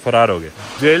फरार हो गए।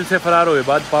 जेल से फरार हुए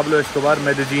बाद पाब्लो एस्कोबार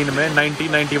मेडेलिन में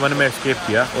 1991 में एस्केप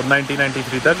किया, और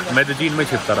 1993 तक मेडेलिन में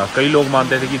छिपता रहा। कई लोग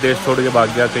मानते थे कि देश छोड़ के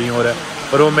भाग गया कहीं और है,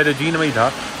 पर वो मेडेलिन में ही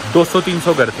था।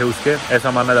 200-300 घर थे उसके,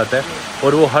 ऐसा माना जाता है,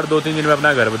 और वो हर 2-3 दिन में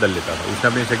अपना घर बदल लेता था। उसने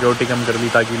अपनी सिक्योरिटी कम कर ली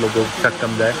ताकि लोगों को शक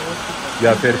कम जाए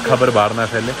या फिर खबर बाहर ना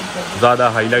फैले, ज़्यादा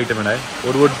हाईलाइट बनाए।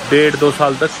 और वो 1.5-2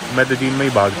 साल तक मेडेलिन में ही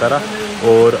भागता रहा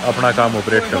और अपना काम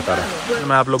ऑपरेट करता रहा।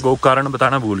 मैं आप लोगों को कारण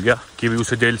बताना भूल गया कि भी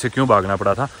उसे जेल से क्यों भागना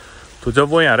पड़ा था। तो जब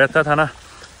वो यहाँ रहता था ना,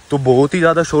 तो बहुत ही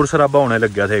ज़्यादा शोर शराबा होने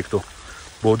लग गया था। एक तो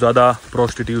बहुत ज़्यादा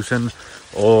प्रोस्टिट्यूशन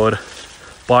और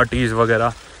पार्टीज़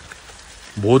वगैरह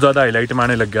बहुत ज़्यादा हाईलाइट में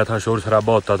आने लग गया था, शोर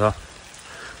शराबा होता था।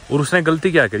 और उसने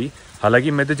गलती क्या करी,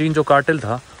 हालांकि मेडेलिन जो कार्टेल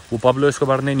था वो पाब्लो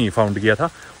एस्कोबार ने नहीं फाउंड किया था,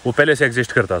 वो पहले से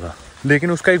एग्जिस्ट करता था,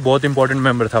 लेकिन उसका एक बहुत इंपॉर्टेंट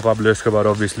मेंबर था पाब्लो एस्कोबार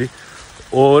ऑब्वियसली।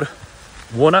 और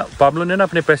वो ना पाब्लो ने ना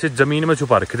अपने पैसे ज़मीन में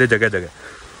छुपा रखे थे जगह जगह,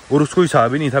 और उसको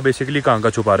हिसाब ही नहीं था बेसिकली कहाँ का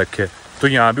छुपा रखे। तो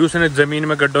यहाँ भी उसने ज़मीन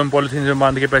में गड्ढों में पॉलिथीन में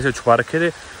बांध के पैसे छुपा रखे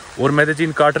थे, और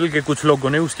मेडेलिन कार्टेल के कुछ लोगों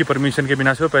ने उसकी परमिशन के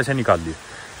बिना से वो पैसे निकाल दिए।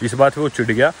 इस बात पे वो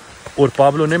चिढ़ गया, और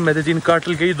पाब्लो ने मेडेलिन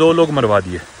कार्टेल के ही 2 लोग मरवा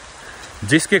दिए।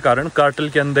 जिसके कारण कार्टेल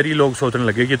के अंदर ही लोग सोचने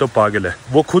लगे कि तो पागल है।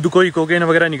 वो खुद कोई कोकेन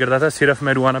वगैरह नहीं करता था, सिर्फ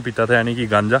मैरिजुआना पीता था, यानी कि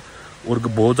गांजा, और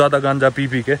बहुत ज़्यादा गांजा पी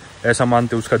पी के ऐसा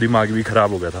मानते उसका दिमाग भी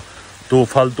ख़राब हो गया था, तो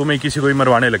फालतू में किसी को ही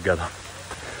मरवाने लग गया था।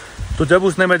 तो जब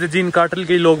उसने मेडेजिन कार्टेल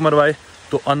के ही लोग मरवाए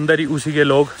तो अंदर ही उसी के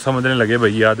लोग समझने लगे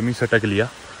भाई ये आदमी सटक लिया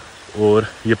और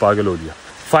ये पागल हो गया।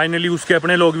 फाइनली उसके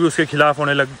अपने लोग भी उसके खिलाफ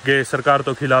होने लग गए, सरकार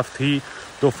तो खिलाफ थी,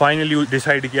 तो फाइनली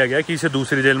डिसाइड किया गया कि इसे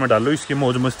दूसरी जेल में डालो, इसकी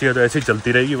मौज मस्ती है तो ऐसी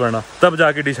चलती रहेगी, वरना तब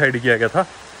जाके डिसाइड किया गया था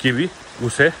कि भी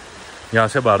उसे यहाँ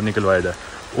से बाहर निकलवाया जाए।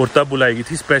 और तब बुलाई गई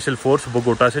थी स्पेशल फोर्स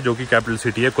बोगोटा से, जो कि कैपिटल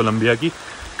सिटी है कोलंबिया की,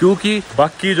 क्योंकि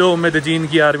बाकी जो मेडेजिन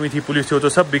की आर्मी थी, पुलिस थी, वो तो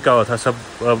सब बिका हुआ था, सब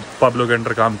पाब्लो के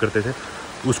अंडर काम करते थे,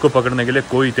 उसको पकड़ने के लिए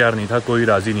कोई तैयार नहीं था, कोई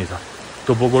राज़ी नहीं था।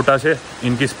 तो बोगोटा से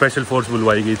इनकी स्पेशल फोर्स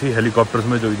बुलवाई गई थी हेलीकॉप्टर्स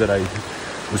में, जो इधर आई थी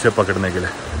उसे पकड़ने के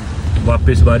लिए।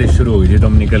 वापस बारिश शुरू हो गई थी तो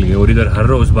हम निकल गए, और इधर हर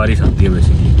रोज़ बारिश आती है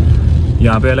बेसिकली।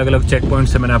 यहाँ पे अलग अलग चेक पॉइंट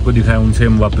से मैंने आपको दिखाया, उनसे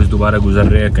हम वापस दोबारा गुजर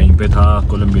रहे हैं। कहीं पे था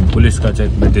कोलंबियन पुलिस का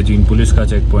चेक, मेडेजिन पुलिस का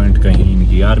चेक पॉइंट, कहीं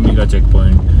इनकी आर्मी का चेक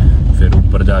पॉइंट, फिर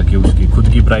ऊपर जाके उसकी खुद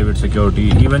की प्राइवेट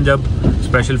सिक्योरिटी। इवन जब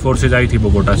स्पेशल फोर्सेज आई थी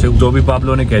बोगोटा से, जो भी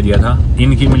पाब्लो ने कह दिया था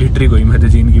इनकी मिलिट्री को,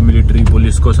 मेडेजिन की मिलिट्री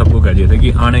पुलिस को, सबको कह दिया था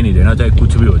कि आने नहीं देना, चाहे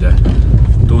कुछ भी हो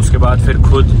जाए। तो उसके बाद फिर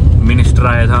खुद मिनिस्टर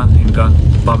आया था इनका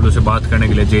पाब्लो से बात करने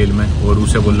के लिए जेल में, और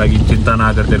उसे बोला कि चिंता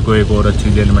ना कर, तेरे को एक और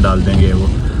अच्छी जेल में डाल देंगे वो।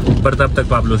 पर तब तक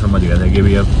पाब्लो समझ गया था कि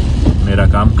भाई अब मेरा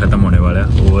काम खत्म होने वाला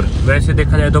है। और वैसे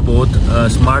देखा जाए तो बहुत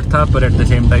स्मार्ट था, पर एट द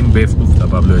सेम टाइम बेवकूफ़ था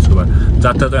पाब्लो एस्कोबार।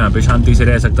 चाहता तो यहाँ पे शांति से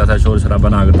रह सकता था, शोर शराबा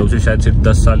ना करता, उसे शायद सिर्फ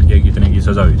 10 साल की कितने की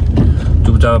सज़ा हुई थी।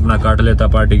 चुपचाप अपना काट लेता,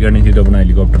 पार्टी करनी थी तो अपना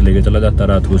हेलीकॉप्टर लेके चला जाता,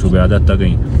 रात को सुबह आ जाता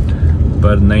कहीं।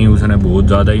 पर नहीं, उसने बहुत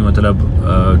ज़्यादा ही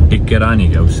मतलब टिक के रहा नहीं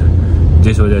गया उससे,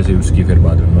 जिस वजह से उसकी फिर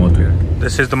बाद में मौत हुई।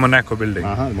 This is the Monaco building.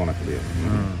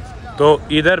 तो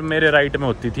इधर मेरे राइट में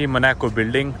होती थी मोनाको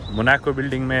बिल्डिंग। मोनाको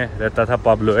बिल्डिंग में रहता था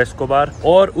पाब्लो एस्कोबार,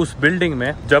 और उस बिल्डिंग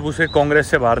में जब उसे कांग्रेस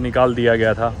से बाहर निकाल दिया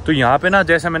गया था, तो यहाँ पे ना,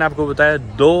 जैसा मैंने आपको बताया,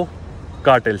 2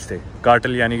 कार्टेल्स थे।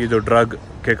 कार्टेल यानी कि जो ड्रग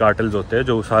के कार्टेल्स होते हैं,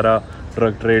 जो सारा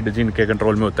ड्रग ट्रेड जिनके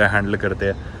कंट्रोल में होता है, हैंडल करते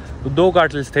हैं। तो 2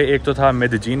 कार्टेल्स थे, एक तो था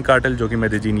मेडेजिन कार्टेल, जो कि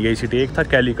मेडेजिन यही सिटी, एक था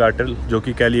कैली कार्टेल, जो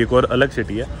कि कैली एक और अलग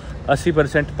सिटी है।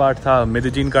 80% पार्ट था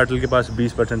मेडेजिन कार्टेल के पास,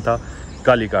 20% था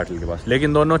काली कार्टेल के पास।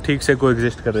 लेकिन दोनों ठीक से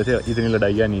कोएग्जिस्ट कर रहे थे, इतनी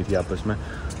लड़ाइयाँ नहीं थी आपस में,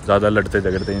 ज़्यादा लड़ते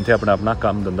झगड़ते नहीं थे, अपना अपना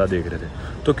काम धंधा देख रहे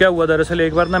थे। तो क्या हुआ, दरअसल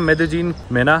एक बार ना मेडेजिन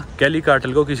में ना कैली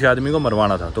कार्टेल को किसी आदमी को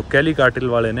मरवाना था। तो कैली कार्टेल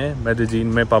वाले ने मेडेजिन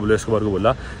में पाब्लो एस्कोबार को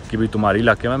बोला कि भाई तुम्हारे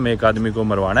इलाके में एक आदमी को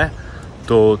मरवाना है,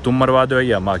 तो तुम मरवा दो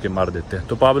या हम आके मार देते हैं।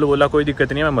 तो पाब्लो बोला कोई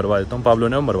दिक्कत नहीं है, मैं मरवा देता हूँ। पाब्लो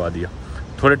ने वो मरवा दिया।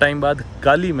 थोड़े टाइम बाद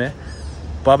काली में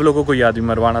पाब्लो को कोई आदमी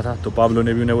मरवाना था, तो पाब्लो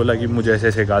ने भी उन्हें बोला कि मुझे ऐसे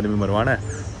ऐसे एक आदमी मरवाना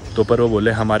है। तो पर वो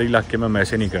बोले हमारे इलाके में हम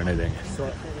ऐसे नहीं करने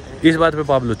देंगे। इस बात पे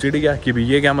पाब्लो चिढ़ गया कि भाई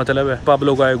ये क्या मतलब है।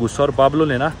 पाब्लो का आया गुस्सा, और पाब्लो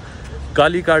ने ना,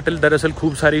 काली कार्टेल दरअसल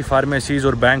खूब सारी फार्मेसीज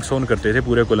और बैंक्स ओन करते थे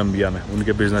पूरे कोलंबिया में,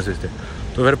 उनके बिजनेसेस थे।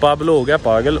 तो फिर पाब्लो हो गया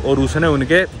पागल, और उसने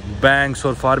उनके बैंक्स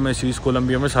और फार्मेसीज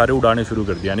कोलंबिया में सारे उड़ाने शुरू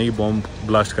कर दिए, यानी कि बॉम्ब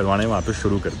ब्लास्ट करवाने वहाँ पे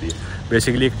शुरू कर दिए।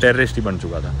 बेसिकली एक टेररिस्ट ही बन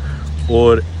चुका था।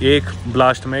 और एक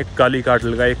ब्लास्ट में काली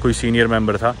कार्टेल का एक कोई सीनियर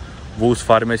मेंबर था, वो उस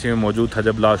फार्मेसी में मौजूद था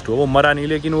जब ब्लास्ट हुआ। वो मरा नहीं,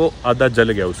 लेकिन वो आधा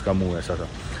जल गया, उसका मुंह ऐसा था।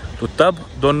 तो तब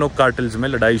दोनों कार्टेल्स में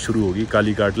लड़ाई शुरू होगी,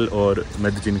 काली कार्टेल और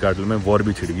मेडेजिन कार्टेल में वॉर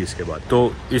भी छिड़ गई इसके बाद।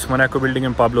 तो इस मोनाको बिल्डिंग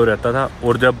में पाब्लो रहता था,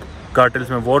 और जब कार्टेल्स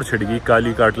में वॉर छिड़ गई,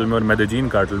 काली कार्टेल में और मेडेजिन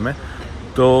कार्टेल में,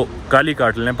 तो काली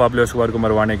कार्टेल ने पाब्लो एस्कोबार को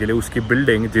मरवाने के लिए उसकी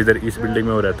बिल्डिंग, जिधर इस बिल्डिंग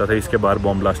में वो रहता था, इसके बाहर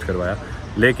बॉम्ब ब्लास्ट करवाया।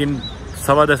 लेकिन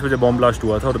 10:15 बजे बॉम्ब ब्लास्ट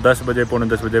हुआ था, और 10 बजे, पौने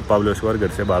 10 बजे पाब्लो एस्कोबार घर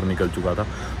से बाहर निकल चुका था,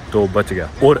 तो बच गया।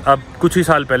 और अब कुछ ही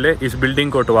साल पहले इस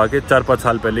बिल्डिंग को हटवा के 4-5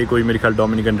 साल पहले कोई, मेरे ख्याल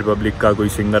डोमिनिकन रिपब्लिक का कोई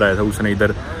सिंगर आया था, उसने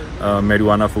इधर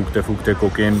मैरिजुआना फूकते फूकते,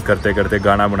 कोकेन करते करते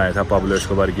गाना बनाया था पाब्लो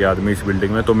एस्कोबार की याद में इस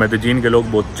बिल्डिंग में। तो मेडेजिन के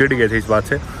लोग बहुत चिढ़ गए थे इस बात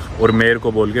से, और मेयर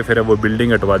को बोल के फिर वो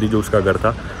बिल्डिंग हटवा दी जो उसका घर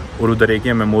था, और उधर एक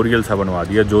ही मेमोरियल सा बनवा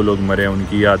दिया जो लोग मरे हैं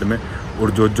उनकी याद में,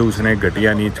 और जो जो उसने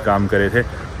घटिया नीच काम करे थे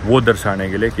वो दर्शाने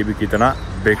के लिए कि भी कितना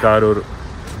बेकार और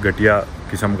घटिया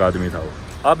किस्म का आदमी था वो।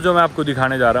 अब जो मैं आपको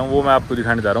दिखाने जा रहा हूँ, वो मैं आपको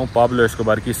दिखाने जा रहा हूँ पाब्लो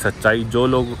एस्कोबार की सच्चाई। जो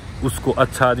लोग उसको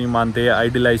अच्छा आदमी मानते हैं,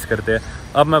 आइडियलाइज करते हैं,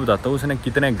 अब मैं बताता हूँ उसने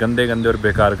कितने गंदे गंदे और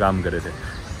बेकार काम करे थे,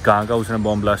 कहाँ का उसने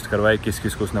बॉम्ब ब्लास्ट करवाया, किस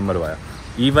किस को उसने मरवाया।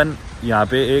 इवन यहाँ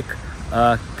पे एक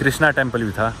कृष्णा टेम्पल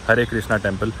भी था, हरे कृष्णा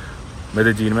टेम्पल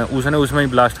मेडेजिन में, उसने उसमें ही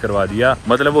ब्लास्ट करवा दिया।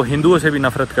 मतलब वो हिंदुओं से भी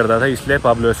नफरत करता था, इसलिए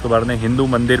पाब्लो एस्कोबार ने हिंदू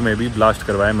मंदिर में भी ब्लास्ट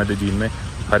करवाया मेडेजिन में,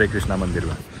 हरे कृष्णा मंदिर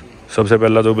में। सबसे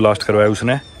पहला जो ब्लास्ट करवाया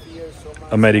उसने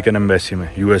अमेरिकन एम्बेसी में,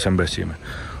 यूएस एम्बेसी में।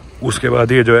 उसके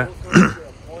बाद ये जो है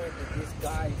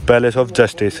पैलेस ऑफ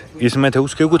जस्टिस, इसमें थे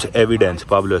उसके कुछ एविडेंस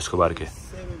पाब्लो एस्कोबार के।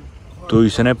 तो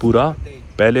इसने पूरा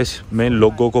पैलेस में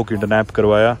लोगों को किडनैप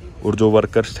करवाया, और जो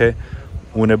वर्कर्स थे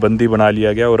उन्हें बंदी बना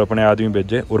लिया गया, और अपने आदमी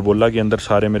भेजे और बोला कि अंदर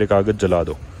सारे मेरे कागज जला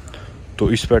दो। तो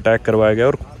इस पर अटैक करवाया गया।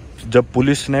 और जब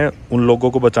पुलिस ने उन लोगों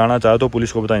को बचाना चाहा तो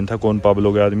पुलिस को पता नहीं था कौन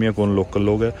पाब्लो के आदमी है, कौन लोकल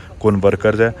लोग है, कौन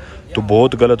वर्कर्स है। तो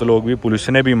बहुत गलत लोग भी पुलिस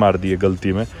ने भी मार दिए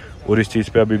गलती में, और इस चीज़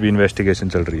पे अभी भी इन्वेस्टिगेशन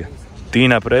चल रही है।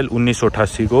 3 अप्रैल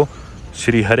 1988 को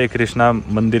श्री हरे कृष्णा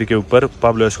मंदिर के ऊपर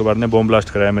पाब्लो एस्कोबार ने बॉम्ब ब्लास्ट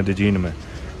कराया मेदेजिन में।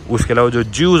 उसके अलावा जो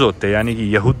ज्यूज़ होते हैं यानी कि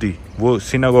यहूदी, वो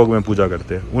सिनागोग में पूजा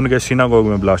करते हैं, उनके सिनागोग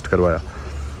में ब्लास्ट करवाया।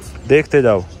 देखते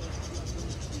जाओ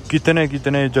कितने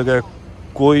कितने जगह,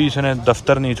 कोई इसने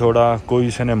दफ्तर नहीं छोड़ा, कोई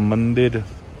इसने मंदिर।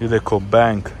 ये देखो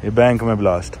बैंक, ये बैंक में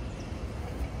ब्लास्ट।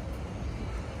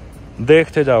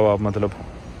 देखते जाओ आप, मतलब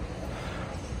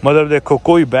देखो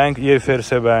कोई बैंक, ये फिर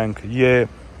से बैंक, ये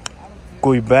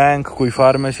कोई बैंक, कोई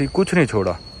फार्मेसी, कुछ नहीं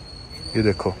छोड़ा। ये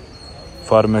देखो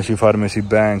फार्मेसी,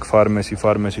 बैंक,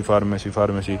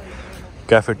 फार्मेसी,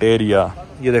 कैफेटेरिया।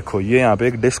 ये देखो ये यहाँ पे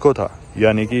एक डिस्को था,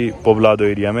 यानी कि पोब्लादो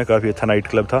एरिया में काफ़ी अच्छा नाइट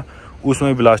क्लब था,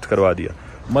 उसमें ब्लास्ट करवा दिया।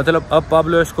 मतलब अब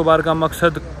पाब्लो एस्कोबार का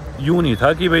मकसद यूँ नहीं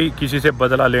था कि भाई किसी से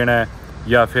बदला लेना है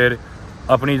या फिर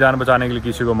अपनी जान बचाने के लिए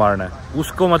किसी को मारना है।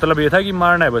 उसको मतलब ये था कि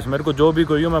मारना है बस, मेरे को जो भी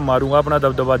कोई हो मैं मारूंगा, अपना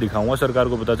दबदबा दिखाऊंगा, सरकार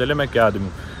को पता चले मैं क्या आदमी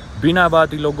हूँ। बिना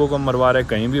बात ही लोगों को मरवा रहे,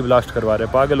 कहीं भी ब्लास्ट करवा रहे।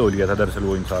 पागल हो लिया था दरअसल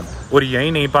वो इंसान। और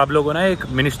यही नहीं, पाब्लो को ना एक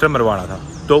मिनिस्टर मरवाना था,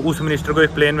 तो उस मिनिस्टर को एक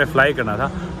प्लेन में फ्लाई करना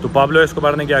था। तो पाब्लो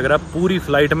एस्कोबार ने क्या करा, पूरी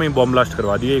फ्लाइट में ही बॉम्ब ब्लास्ट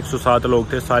करवा दिए। 107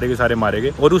 लोग थे, सारे के सारे मारे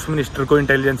गए। और उस मिनिस्टर को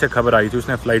इंटेलिजेंस से खबर आई थी,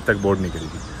 उसने फ्लाइट तक बोर्ड नहीं करी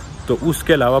थी। तो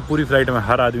उसके अलावा पूरी फ्लाइट में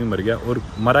हर आदमी मर गया। और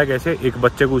मरा कैसे, एक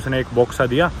बच्चे को उसने एक बॉक्सा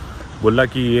दिया, बोला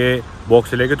कि ये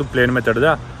बॉक्स लेके तू प्लेन में चढ़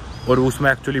जा, और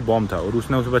उसमें एक्चुअली बॉम्ब था। और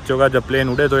उसने उस बच्चे का जब प्लेन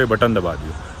उड़े तो ये बटन दबा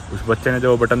दिया। उस बच्चे ने जब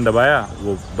वो बटन दबाया,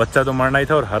 वो बच्चा तो मरना ही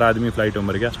था और हर आदमी फ्लाइट में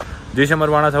मर गया। जिसे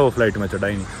मरवाना था वो फ्लाइट में चढ़ा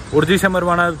ही नहीं। और जिसे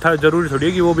मरवाना था जरूरी थोड़ी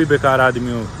है कि वो भी बेकार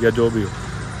आदमी हो या जो भी हो,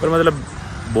 पर मतलब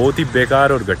बहुत ही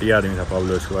बेकार और घटिया आदमी था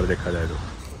पाब्लो एस्कोबार देखा जाए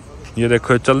तो। ये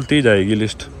देखो चलती जाएगी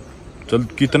लिस्ट, चल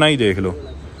कितना ही देख लो।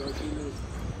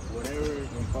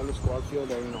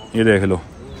 ये देख लो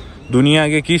दुनिया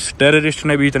के किस टेररिस्ट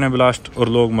ने भी इतने ब्लास्ट और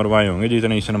लोग मरवाए होंगे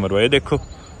जितने इसने मरवाए। देखो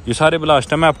ये सारे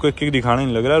ब्लास्ट है, मैं आपको एक एक दिखाने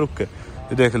नहीं लग रहा, रुक के।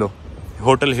 ये देख लो,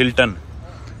 होटल हिल्टन,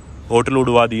 होटल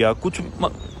उड़वा दिया।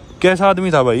 कैसा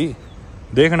आदमी था भाई,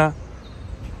 देखना।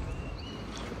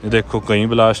 ये देखो कहीं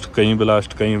ब्लास्ट, कहीं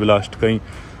ब्लास्ट, कहीं ब्लास्ट, कहीं।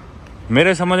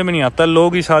 मेरे समझ में नहीं आता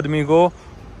लोग इस आदमी को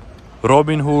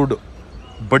रॉबिन हुड,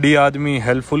 बड़ी आदमी,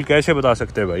 हेल्पफुल कैसे बता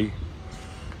सकते हैं भाई।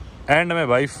 एंड में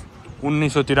भाई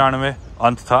 1993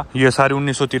 अंत था, ये सारे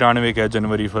 1993 के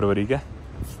जनवरी फरवरी के।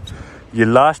 ये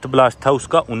लास्ट ब्लास्ट था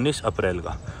उसका 19 अप्रैल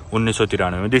का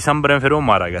 1993 में। दिसंबर में फिर वो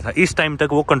मारा गया था। इस टाइम तक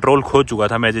वो कंट्रोल खो चुका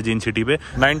था मेदेजिन सिटी पे।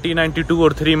 1992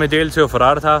 और 3 में जेल से वो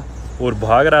फरार था और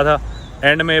भाग रहा था।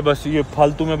 एंड में बस ये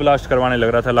फालतू में ब्लास्ट करवाने लग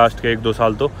रहा था। लास्ट के 1-2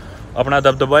 साल तो अपना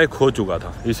दबदबा खो चुका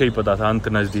था, इसे ही पता था अंत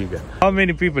नजदीक है। How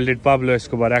many people did Pablo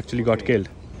Escobar actually got killed?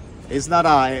 It's not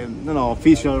a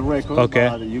official record, okay,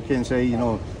 but you can say,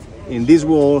 in this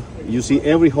wall, you see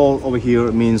every hole over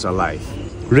here means a life.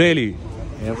 Really?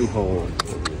 Every hole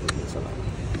means a life.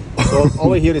 So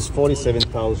over here is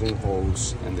 47,000 holes.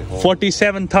 And the hole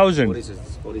 47,000?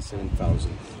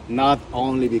 47,000. Not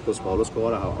only because Pablo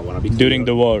Escobar, I want to be during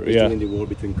the war, yeah. During the war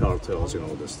between cartels and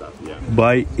all that stuff, yeah.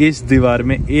 भाई इस दीवार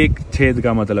में एक छेद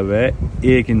का मतलब है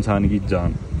एक इंसान की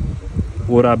जान।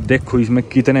 और आप देखो इसमें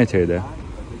कितने छेद है,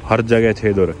 हर जगह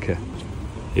छेद हो रखे।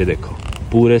 ये देखो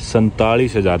पूरे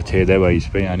 47,000 छेद है भाई इस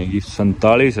पे, यानी कि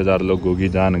 47,000 लोगों की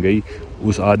जान गई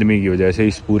उस आदमी की वजह से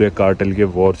इस पूरे कार्टेल के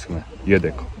वॉर्स में। ये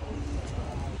देखो,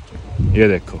 ये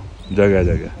देखो जगह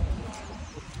जगह।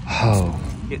 हाँ,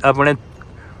 अपने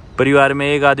परिवार में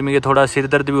एक आदमी के थोड़ा सिर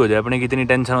दर्द भी हो जाए अपने कितनी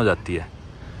टेंशन हो जाती है,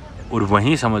 और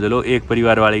वहीं समझ लो एक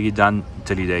परिवार वाले की जान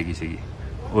चली जाए किसी की।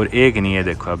 और एक नहीं है,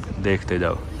 देखो अब देखते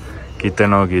जाओ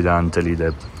कितनों की जान चली जाए।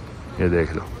 ये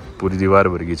देख लो पूरी दीवार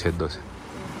भर गई छेदों से।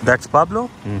 That's Pablo?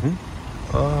 Mm-hmm.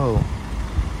 Oh.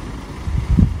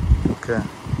 Okay.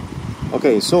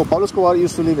 Okay, so Pablo Escobar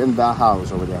used to live in that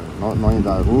house over there, not in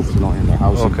the roof, not in the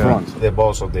house in front. The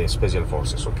boss of the special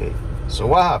forces, okay. So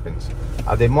what happens?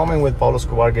 At the moment when Pablo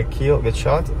Escobar get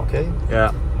shot, okay?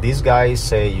 Yeah. These guys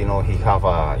say, he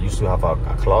used to have a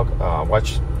clock, watch,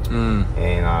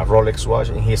 and a Rolex watch,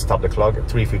 and he stopped the clock at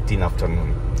 3:15 afternoon.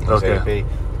 Okay. Say,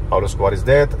 Pablo Escobar is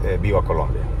dead, viva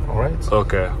Colombia. All right.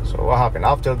 Okay. So what happened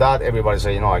after that? Everybody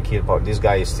say, I killed Pablo. This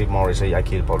guy Steve Morris say I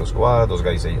killed Pablo Escobar. Those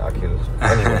guys say I killed.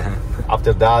 Anyway,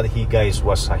 after that, he guys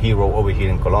was a hero over here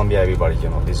in Colombia. Everybody,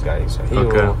 this guy is a hero.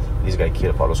 Okay. This guy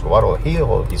killed Pablo Escobar, or he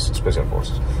or his special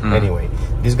forces. Anyway,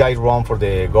 this guy run for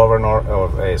the governor of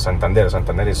Santander.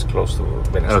 Santander is close to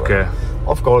Venezuela. Okay.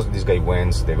 Of course, this guy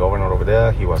wins the governor over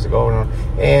there. He was the governor,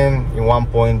 and in one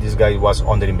point, this guy was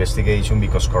under investigation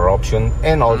because corruption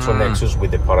and also nexus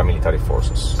with the paramilitary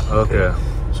forces. Okay.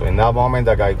 So in that moment,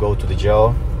 that guy go to the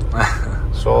jail.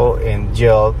 So in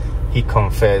jail, he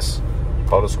confessed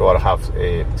Pablo Escobar have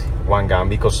one gun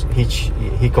because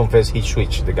he confessed he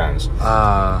switched the guns.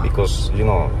 Because you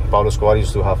know Pablo Escobar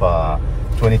used to have a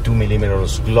 22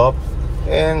 millimeters glove,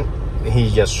 and he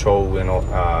just showed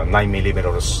 9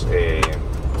 millimeters.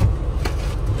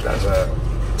 That's a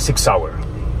 6 hour.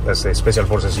 That's the special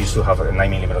forces used to have a 9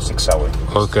 millimeter 6 hour.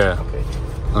 Okay.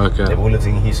 The bullet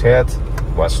in his head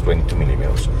was 22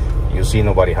 millimeters. You see,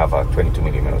 nobody have a 22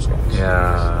 millimeters guns.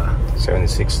 Yeah.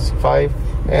 7.65,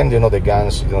 and the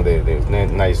guns, the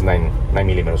nice 9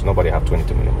 millimeters. Nobody have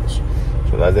 22 millimeters.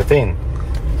 So that's the thing.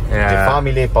 Yeah. The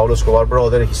family, Pablo Escobar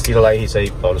brother, he's still alive. He said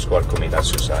Pablo Escobar committed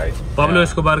suicide. Pablo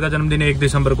Escobar का जन्मदिन 1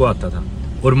 दिसंबर को आता था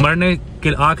और मरने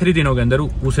के आखिरी दिनों के अंदर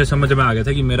उसे समझ में आ गया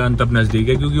था कि मेरा अंत अब नजदीक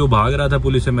है, क्योंकि वो भाग रहा था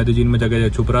पुलिस से, मेडेलिन में जगह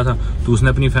छुप रहा था। तो उसने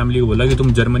अपनी फैमिली को बोला कि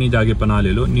तुम जर्मनी जाके पनाह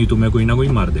ले लो, नहीं तुम्हें कोई ना कोई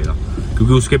मार देगा,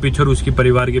 क्योंकि उसके पीछे और उसकी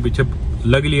परिवार के पीछे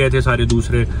लग लिए थे सारे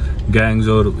दूसरे गैंग्स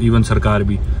और इवन सरकार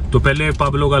भी। तो पहले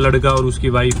पाब्लो का लड़का और उसकी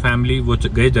वाइफ फैमिली वो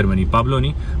गए जर्मनी, पाब्लो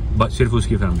नहीं सिर्फ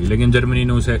उसकी फैमिली, लेकिन जर्मनी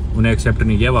ने उन्हें एक्सेप्ट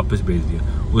नहीं किया, वापस भेज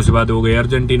दिया। उसके बाद वो गए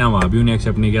अर्जेंटीना, वहाँ भी उन्हें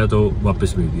एक्सेप्ट नहीं किया तो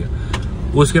वापस भेज दिया।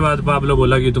 उसके बाद पाब्लो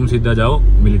बोला कि तुम सीधा जाओ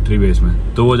मिलिट्री बेस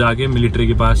में, तो वो जाके मिलिट्री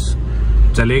के पास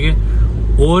चले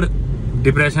गए और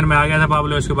डिप्रेशन में आ गया था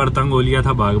पाब्लो। इसके बाद तंग हो लिया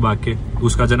था भाग भाग के।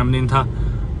 उसका जन्मदिन था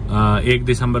 1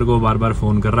 दिसंबर को, बार बार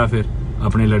फोन कर रहा फिर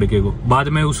अपने लड़के को। बाद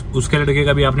में उसके लड़के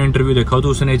का भी आपने इंटरव्यू देखा हो तो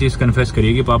उसने ये चीज कन्फेस करी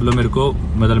है कि पाब्लो मेरे को,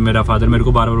 मतलब मेरा फादर मेरे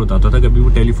को बार बार बताता था कभी वो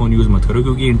टेलीफोन यूज मत करो,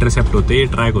 क्योंकि इंटरसेप्ट होते हैं, ये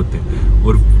ट्रैक होते हैं,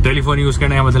 और टेलीफोन यूज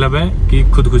करने का मतलब है कि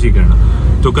खुदकुशी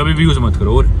करना, तो कभी भी यूज मत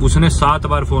करो। और उसने 7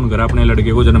 बार फोन करा अपने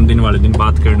लड़के को जन्मदिन वाले दिन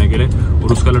बात करने के लिए,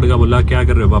 और उसका लड़का बोला क्या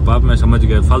कर रहे हो पापा, मैं समझ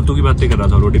गया, फालतू की बातें कर रहा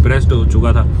था, वो डिप्रेस्ड हो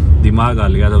चुका था, दिमाग आ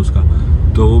गया था उसका।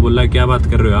 तो वो बोला क्या बात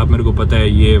कर रहे हो आप, मेरे को पता है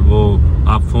ये वो,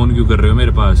 आप फोन क्यों कर रहे हो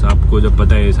मेरे पास, आपको जब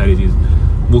पता है ये सारी चीज।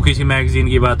 वो किसी मैगजीन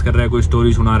की बात कर रहा है, कोई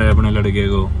स्टोरी सुना रहा है अपने लड़के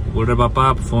को, बोल रहे पापा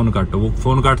आप फोन काटो। वो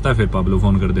फोन काटता है, फिर पाब्लो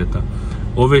फोन कर देता।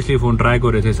 ओब्वियसली फोन ट्रैक हो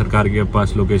रहे थे, सरकार के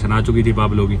पास लोकेशन आ चुकी थी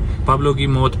पाब्लो की। पाब्लो की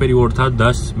मौत पे रिवॉर्ड था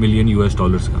 $10 मिलियन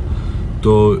का।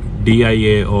 तो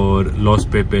DIA और लॉस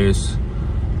पेपेस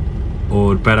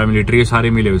और पैरामिलिट्री सारे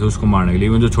मिले हुए थे उसको मारने के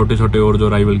लिए। जो छोटे छोटे और जो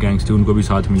राइवल गैंग्स थे उनको भी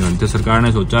साथ मिला थे। सरकार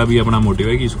ने सोचा अभी अपना मोटिव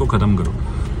है कि इसको खत्म करो,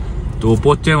 तो वो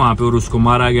पहुंचे वहां पे और उसको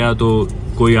मारा गया। तो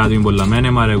कोई आदमी बोला मैंने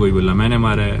मारा है, कोई बोला मैंने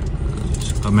मारा है,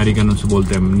 अमेरिकन उससे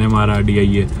बोलते हैं हमने मारा,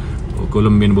 DIA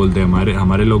कोलंबियन बोलते हैं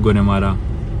हमारे लोगों ने मारा।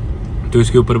 तो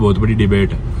इसके ऊपर बहुत बड़ी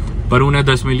डिबेट है, पर उन्हें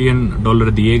 $10 मिलियन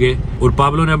दिए गए। और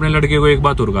पाब्लो ने अपने लड़के को एक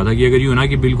बात और कहा था कि अगर यूं ना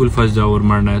कि बिल्कुल फंस जाओ और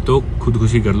मरना है तो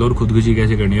खुदकुशी कर लो। और खुदकुशी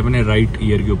कैसे करनी है, अपने राइट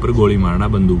ईयर के ऊपर गोली मारना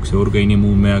बंदूक से, और कहीं नहीं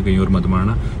मुंह में या कहीं और मत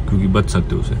मारना, क्योंकि बच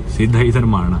सकते हो उसे, सीधा इधर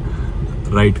मारना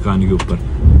राइट कान के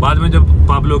ऊपर। बाद में जब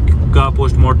पाब्लो का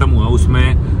पोस्टमार्टम हुआ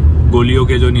उसमें गोलियों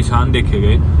के जो निशान देखे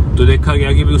गए तो देखा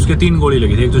गया कि उसके 3 गोली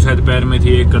लगी थी, एक तो शायद पैर में थी,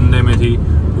 एक कंधे में थी,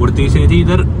 और तीसरी थी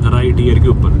इधर राइट ईयर के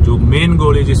ऊपर। जो मेन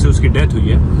गोली जिससे उसकी डेथ हुई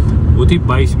है वो थी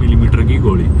 22 मिलीमीटर की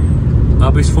गोली।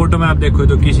 अब इस फोटो में आप देखो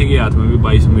तो किसी के हाथ में भी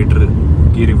 22 मीटर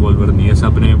की रिवॉल्वर नहीं है,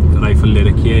 सबने राइफल ले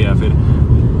रखी है या फिर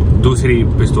दूसरी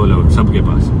पिस्तौल है सबके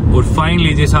पास। और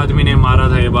फाइनली जिस आदमी ने मारा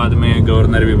था ये बाद में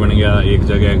गवर्नर भी बन गया, एक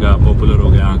जगह का पॉपुलर हो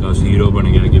गया, का हीरो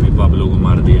बन गया कि भी पाब्लो को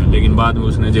मार दिया। लेकिन बाद में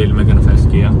उसने जेल में कन्फेस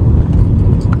किया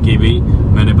कि भी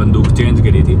मैंने बंदूक चेंज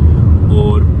करी थी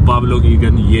और पाब्लो की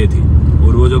गन ये थी,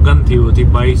 और वो जो गन थी वो थी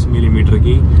 22 मिलीमीटर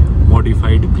की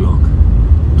मॉडिफाइड ग्लॉक।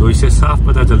 तो इससे साफ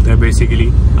पता चलता है बेसिकली,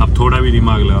 आप थोड़ा भी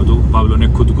दिमाग लगाओ तो पाब्लो ने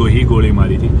खुद को ही गोली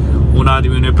मारी थी उन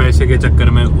आदमियों ने पैसे के चक्कर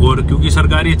में। और क्योंकि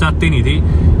सरकार ये चाहती नहीं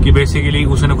थी कि बेसिकली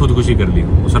उसने खुदकुशी कर ली,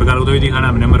 सरकार को तो ये दिखाना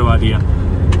हमने मरवा दिया,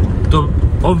 तो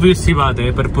ऑब्वियस सी बात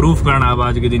है। पर प्रूफ करना अब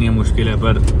आज के दिन ये मुश्किल है,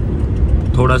 पर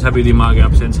थोड़ा सा भी दिमाग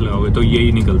आप सेंस लगाओगे तो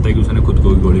यही निकलता है कि उसने खुद को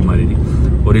ही गोली मारी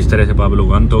थी। और इस तरह से पाब्लो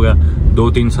का अंत हो गया।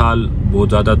 2-3 साल बहुत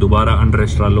ज्यादा दोबारा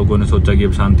अनरेस्ट रहा, लोगों ने सोचा कि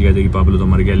अब शांति आ जाएगी, पाब्लो तो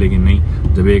मर गया, लेकिन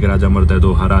नहीं। जब एक राजा मरता है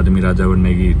तो हर आदमी राजा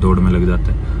बनने की दौड़ में लग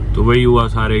जाता है। तो वही हुआ,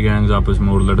 सारे गैंग्स आपस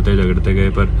में और लड़ते झगड़ते गए,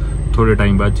 पर थोड़े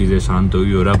टाइम बाद चीजें शांत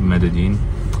हुई। और अब मेडेलिन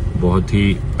बहुत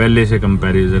ही पहले से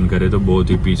कंपैरिजन करे तो बहुत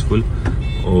ही पीसफुल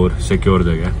और सिक्योर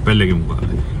जगह है पहले के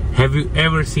मुकाबले। Have you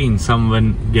ever seen someone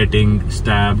getting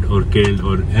stabbed or killed,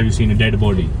 or have you seen a dead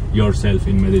body yourself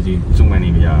in Medellin? Too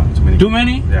many, yeah. Too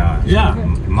many? Yeah.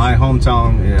 My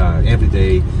hometown, every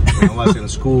day. When I was in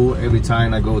school, every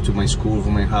time I go to my school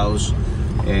from my house,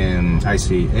 and I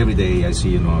see every day. I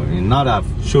see, and not a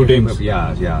shootings.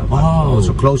 Yeah. But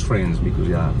also close friends,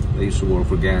 because they used to work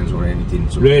for gangs or anything.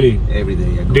 So really? Every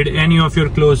day I go. Did any of your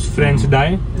close friends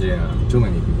die? Yeah, too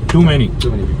many people. Too many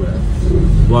people.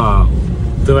 Wow.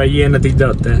 तो ये नतीजा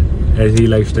होता है ऐसी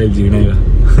lifestyle जीने का।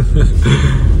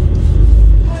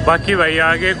 बाकी भाई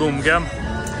आगे घूम के हम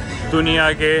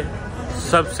दुनिया के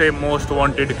सबसे मोस्ट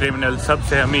वांटेड क्रिमिनल,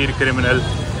 सबसे अमीर क्रिमिनल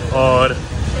और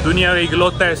दुनिया का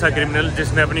इकलौता ऐसा क्रिमिनल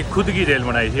जिसने अपनी खुद की जेल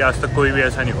बनाई थी। आज तक कोई भी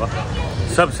ऐसा नहीं हुआ।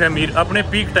 सबसे अमीर, अपने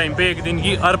पीक टाइम पे एक दिन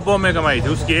की अरबों में कमाई थी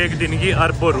उसकी, एक दिन की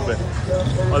अरबों रुपए,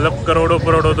 मतलब करोड़ों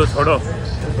करोड़ों तो छोड़ो,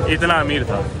 इतना अमीर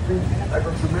था।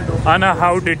 Anna,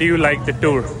 how did you like the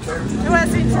tour? It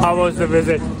was interesting. How was the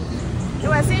visit? It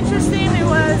was interesting. It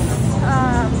was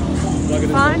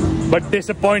fun. But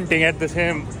disappointing at the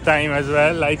same time as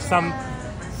well. Like some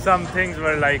things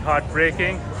were like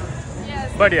heartbreaking.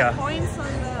 Yes. But yeah. Points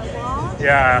on the wall.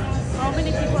 Yeah. So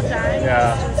many people died.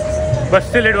 Yeah. But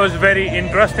still, it was very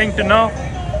interesting to know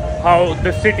how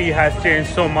the city has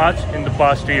changed so much in the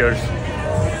past years.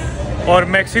 और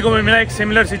Mexico में मेरा एक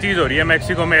similar सी चीज़ हो रही है।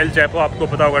 Mexico में L Chapo, आपको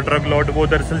पता होगा, ड्रग लॉर्ड, वो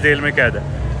दरअसल जेल में कैद है।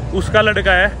 उसका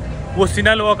लड़का है, वो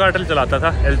सिनालोआ कार्टेल चलाता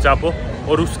था, एल चापो,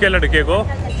 और उसके लड़के को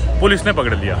पुलिस ने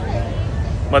पकड़ लिया,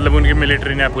 मतलब उनकी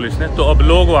मिलिट्री ने, पुलिस ने। तो अब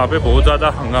लोग वहाँ पे बहुत ज़्यादा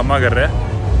हंगामा कर रहे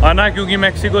हैं। आना क्योंकि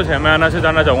मैक्सिको से, मैं आना से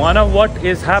जानना चाहूँगा, आना what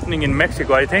is happening in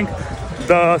Mexico? I think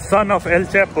the son of L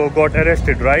Chapo got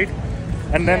arrested, right?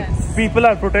 And then people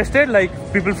are protested, like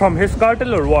people from his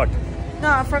cartel और what?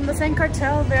 No, from the same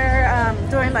cartel. They're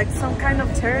doing like some kind of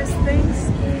terrorist things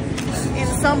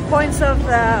in some points of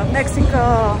Mexico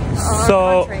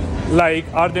country.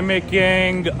 Like, are they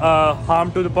making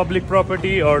harm to the public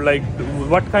property, or like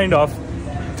what kind of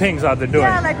things are they doing?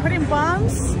 Yeah, like putting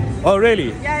bombs. Oh, really?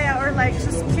 Yeah, or like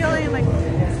just killing, like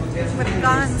with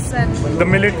guns and.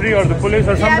 The military or the police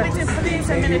or Yeah, something? between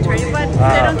police and military, but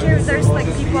they don't care if there's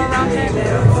like people around them.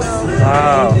 So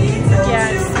Wow.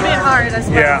 yeah, it's a bit hard as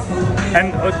well. Yeah.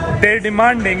 And they're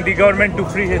demanding the government to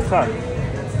free his son,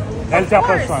 El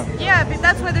Chapo's son. Yeah, but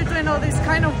that's why they're doing all this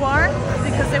kind of war,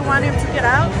 because they want him to get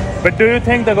out. But do you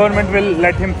think the government will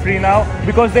let him free now?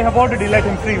 Because they have already let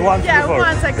him free once Yeah, before.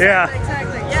 once, exactly, Yeah.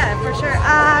 exactly. Yeah, for sure.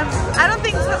 I don't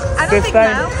think so. I don't This think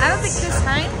time? now. I don't think this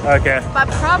time, Okay.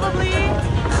 but probably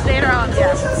later on.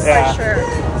 Yeah, Yeah. for sure.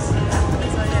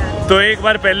 So yeah. तो एक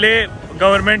बार पहले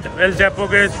government L Chapo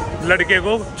के लड़के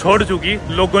को छोड़ चुकी।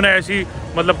 लोगों ने ऐसी,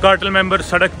 मतलब कार्टेल मेंबर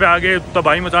सड़क पे आगे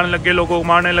तबाही मचाने लग गए, लोगों को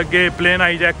मारने लग गए, प्लेन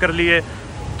हाईजैक कर लिए,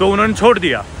 तो उन्होंने छोड़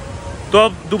दिया। तो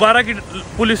अब दोबारा की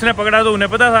पुलिस ने पकड़ा, तो उन्हें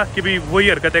पता था कि भाई वही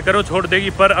हरकतें करो, छोड़ देगी।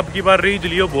 पर अब की बार रीज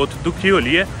लियो, बहुत दुखी हो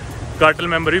लिए कार्टेल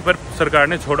मेंबर भी, पर सरकार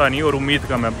ने छोड़ा नहीं और उम्मीद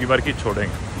कम है अब की बार की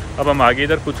छोड़ेंगे। अब हम आगे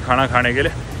इधर कुछ खाना खाने के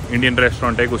लिए, इंडियन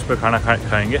रेस्टोरेंट है, उस पर खाना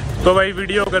खाएंगे। तो भाई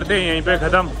वीडियो करते हैं यहीं पे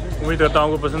ख़त्म। उम्मीद करता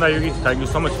हूँ आपको पसंद आई होगी। Thank you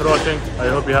so much for watching. I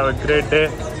hope you have a great day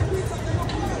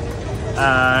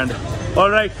and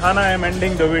alright, Hannah, I'm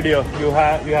ending the video. You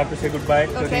have to say goodbye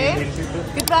to the Indian people.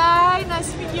 Goodbye. Nice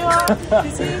to meet you all.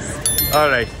 This is.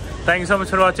 Alright. Thank you so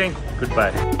much for watching.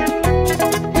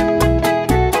 Goodbye.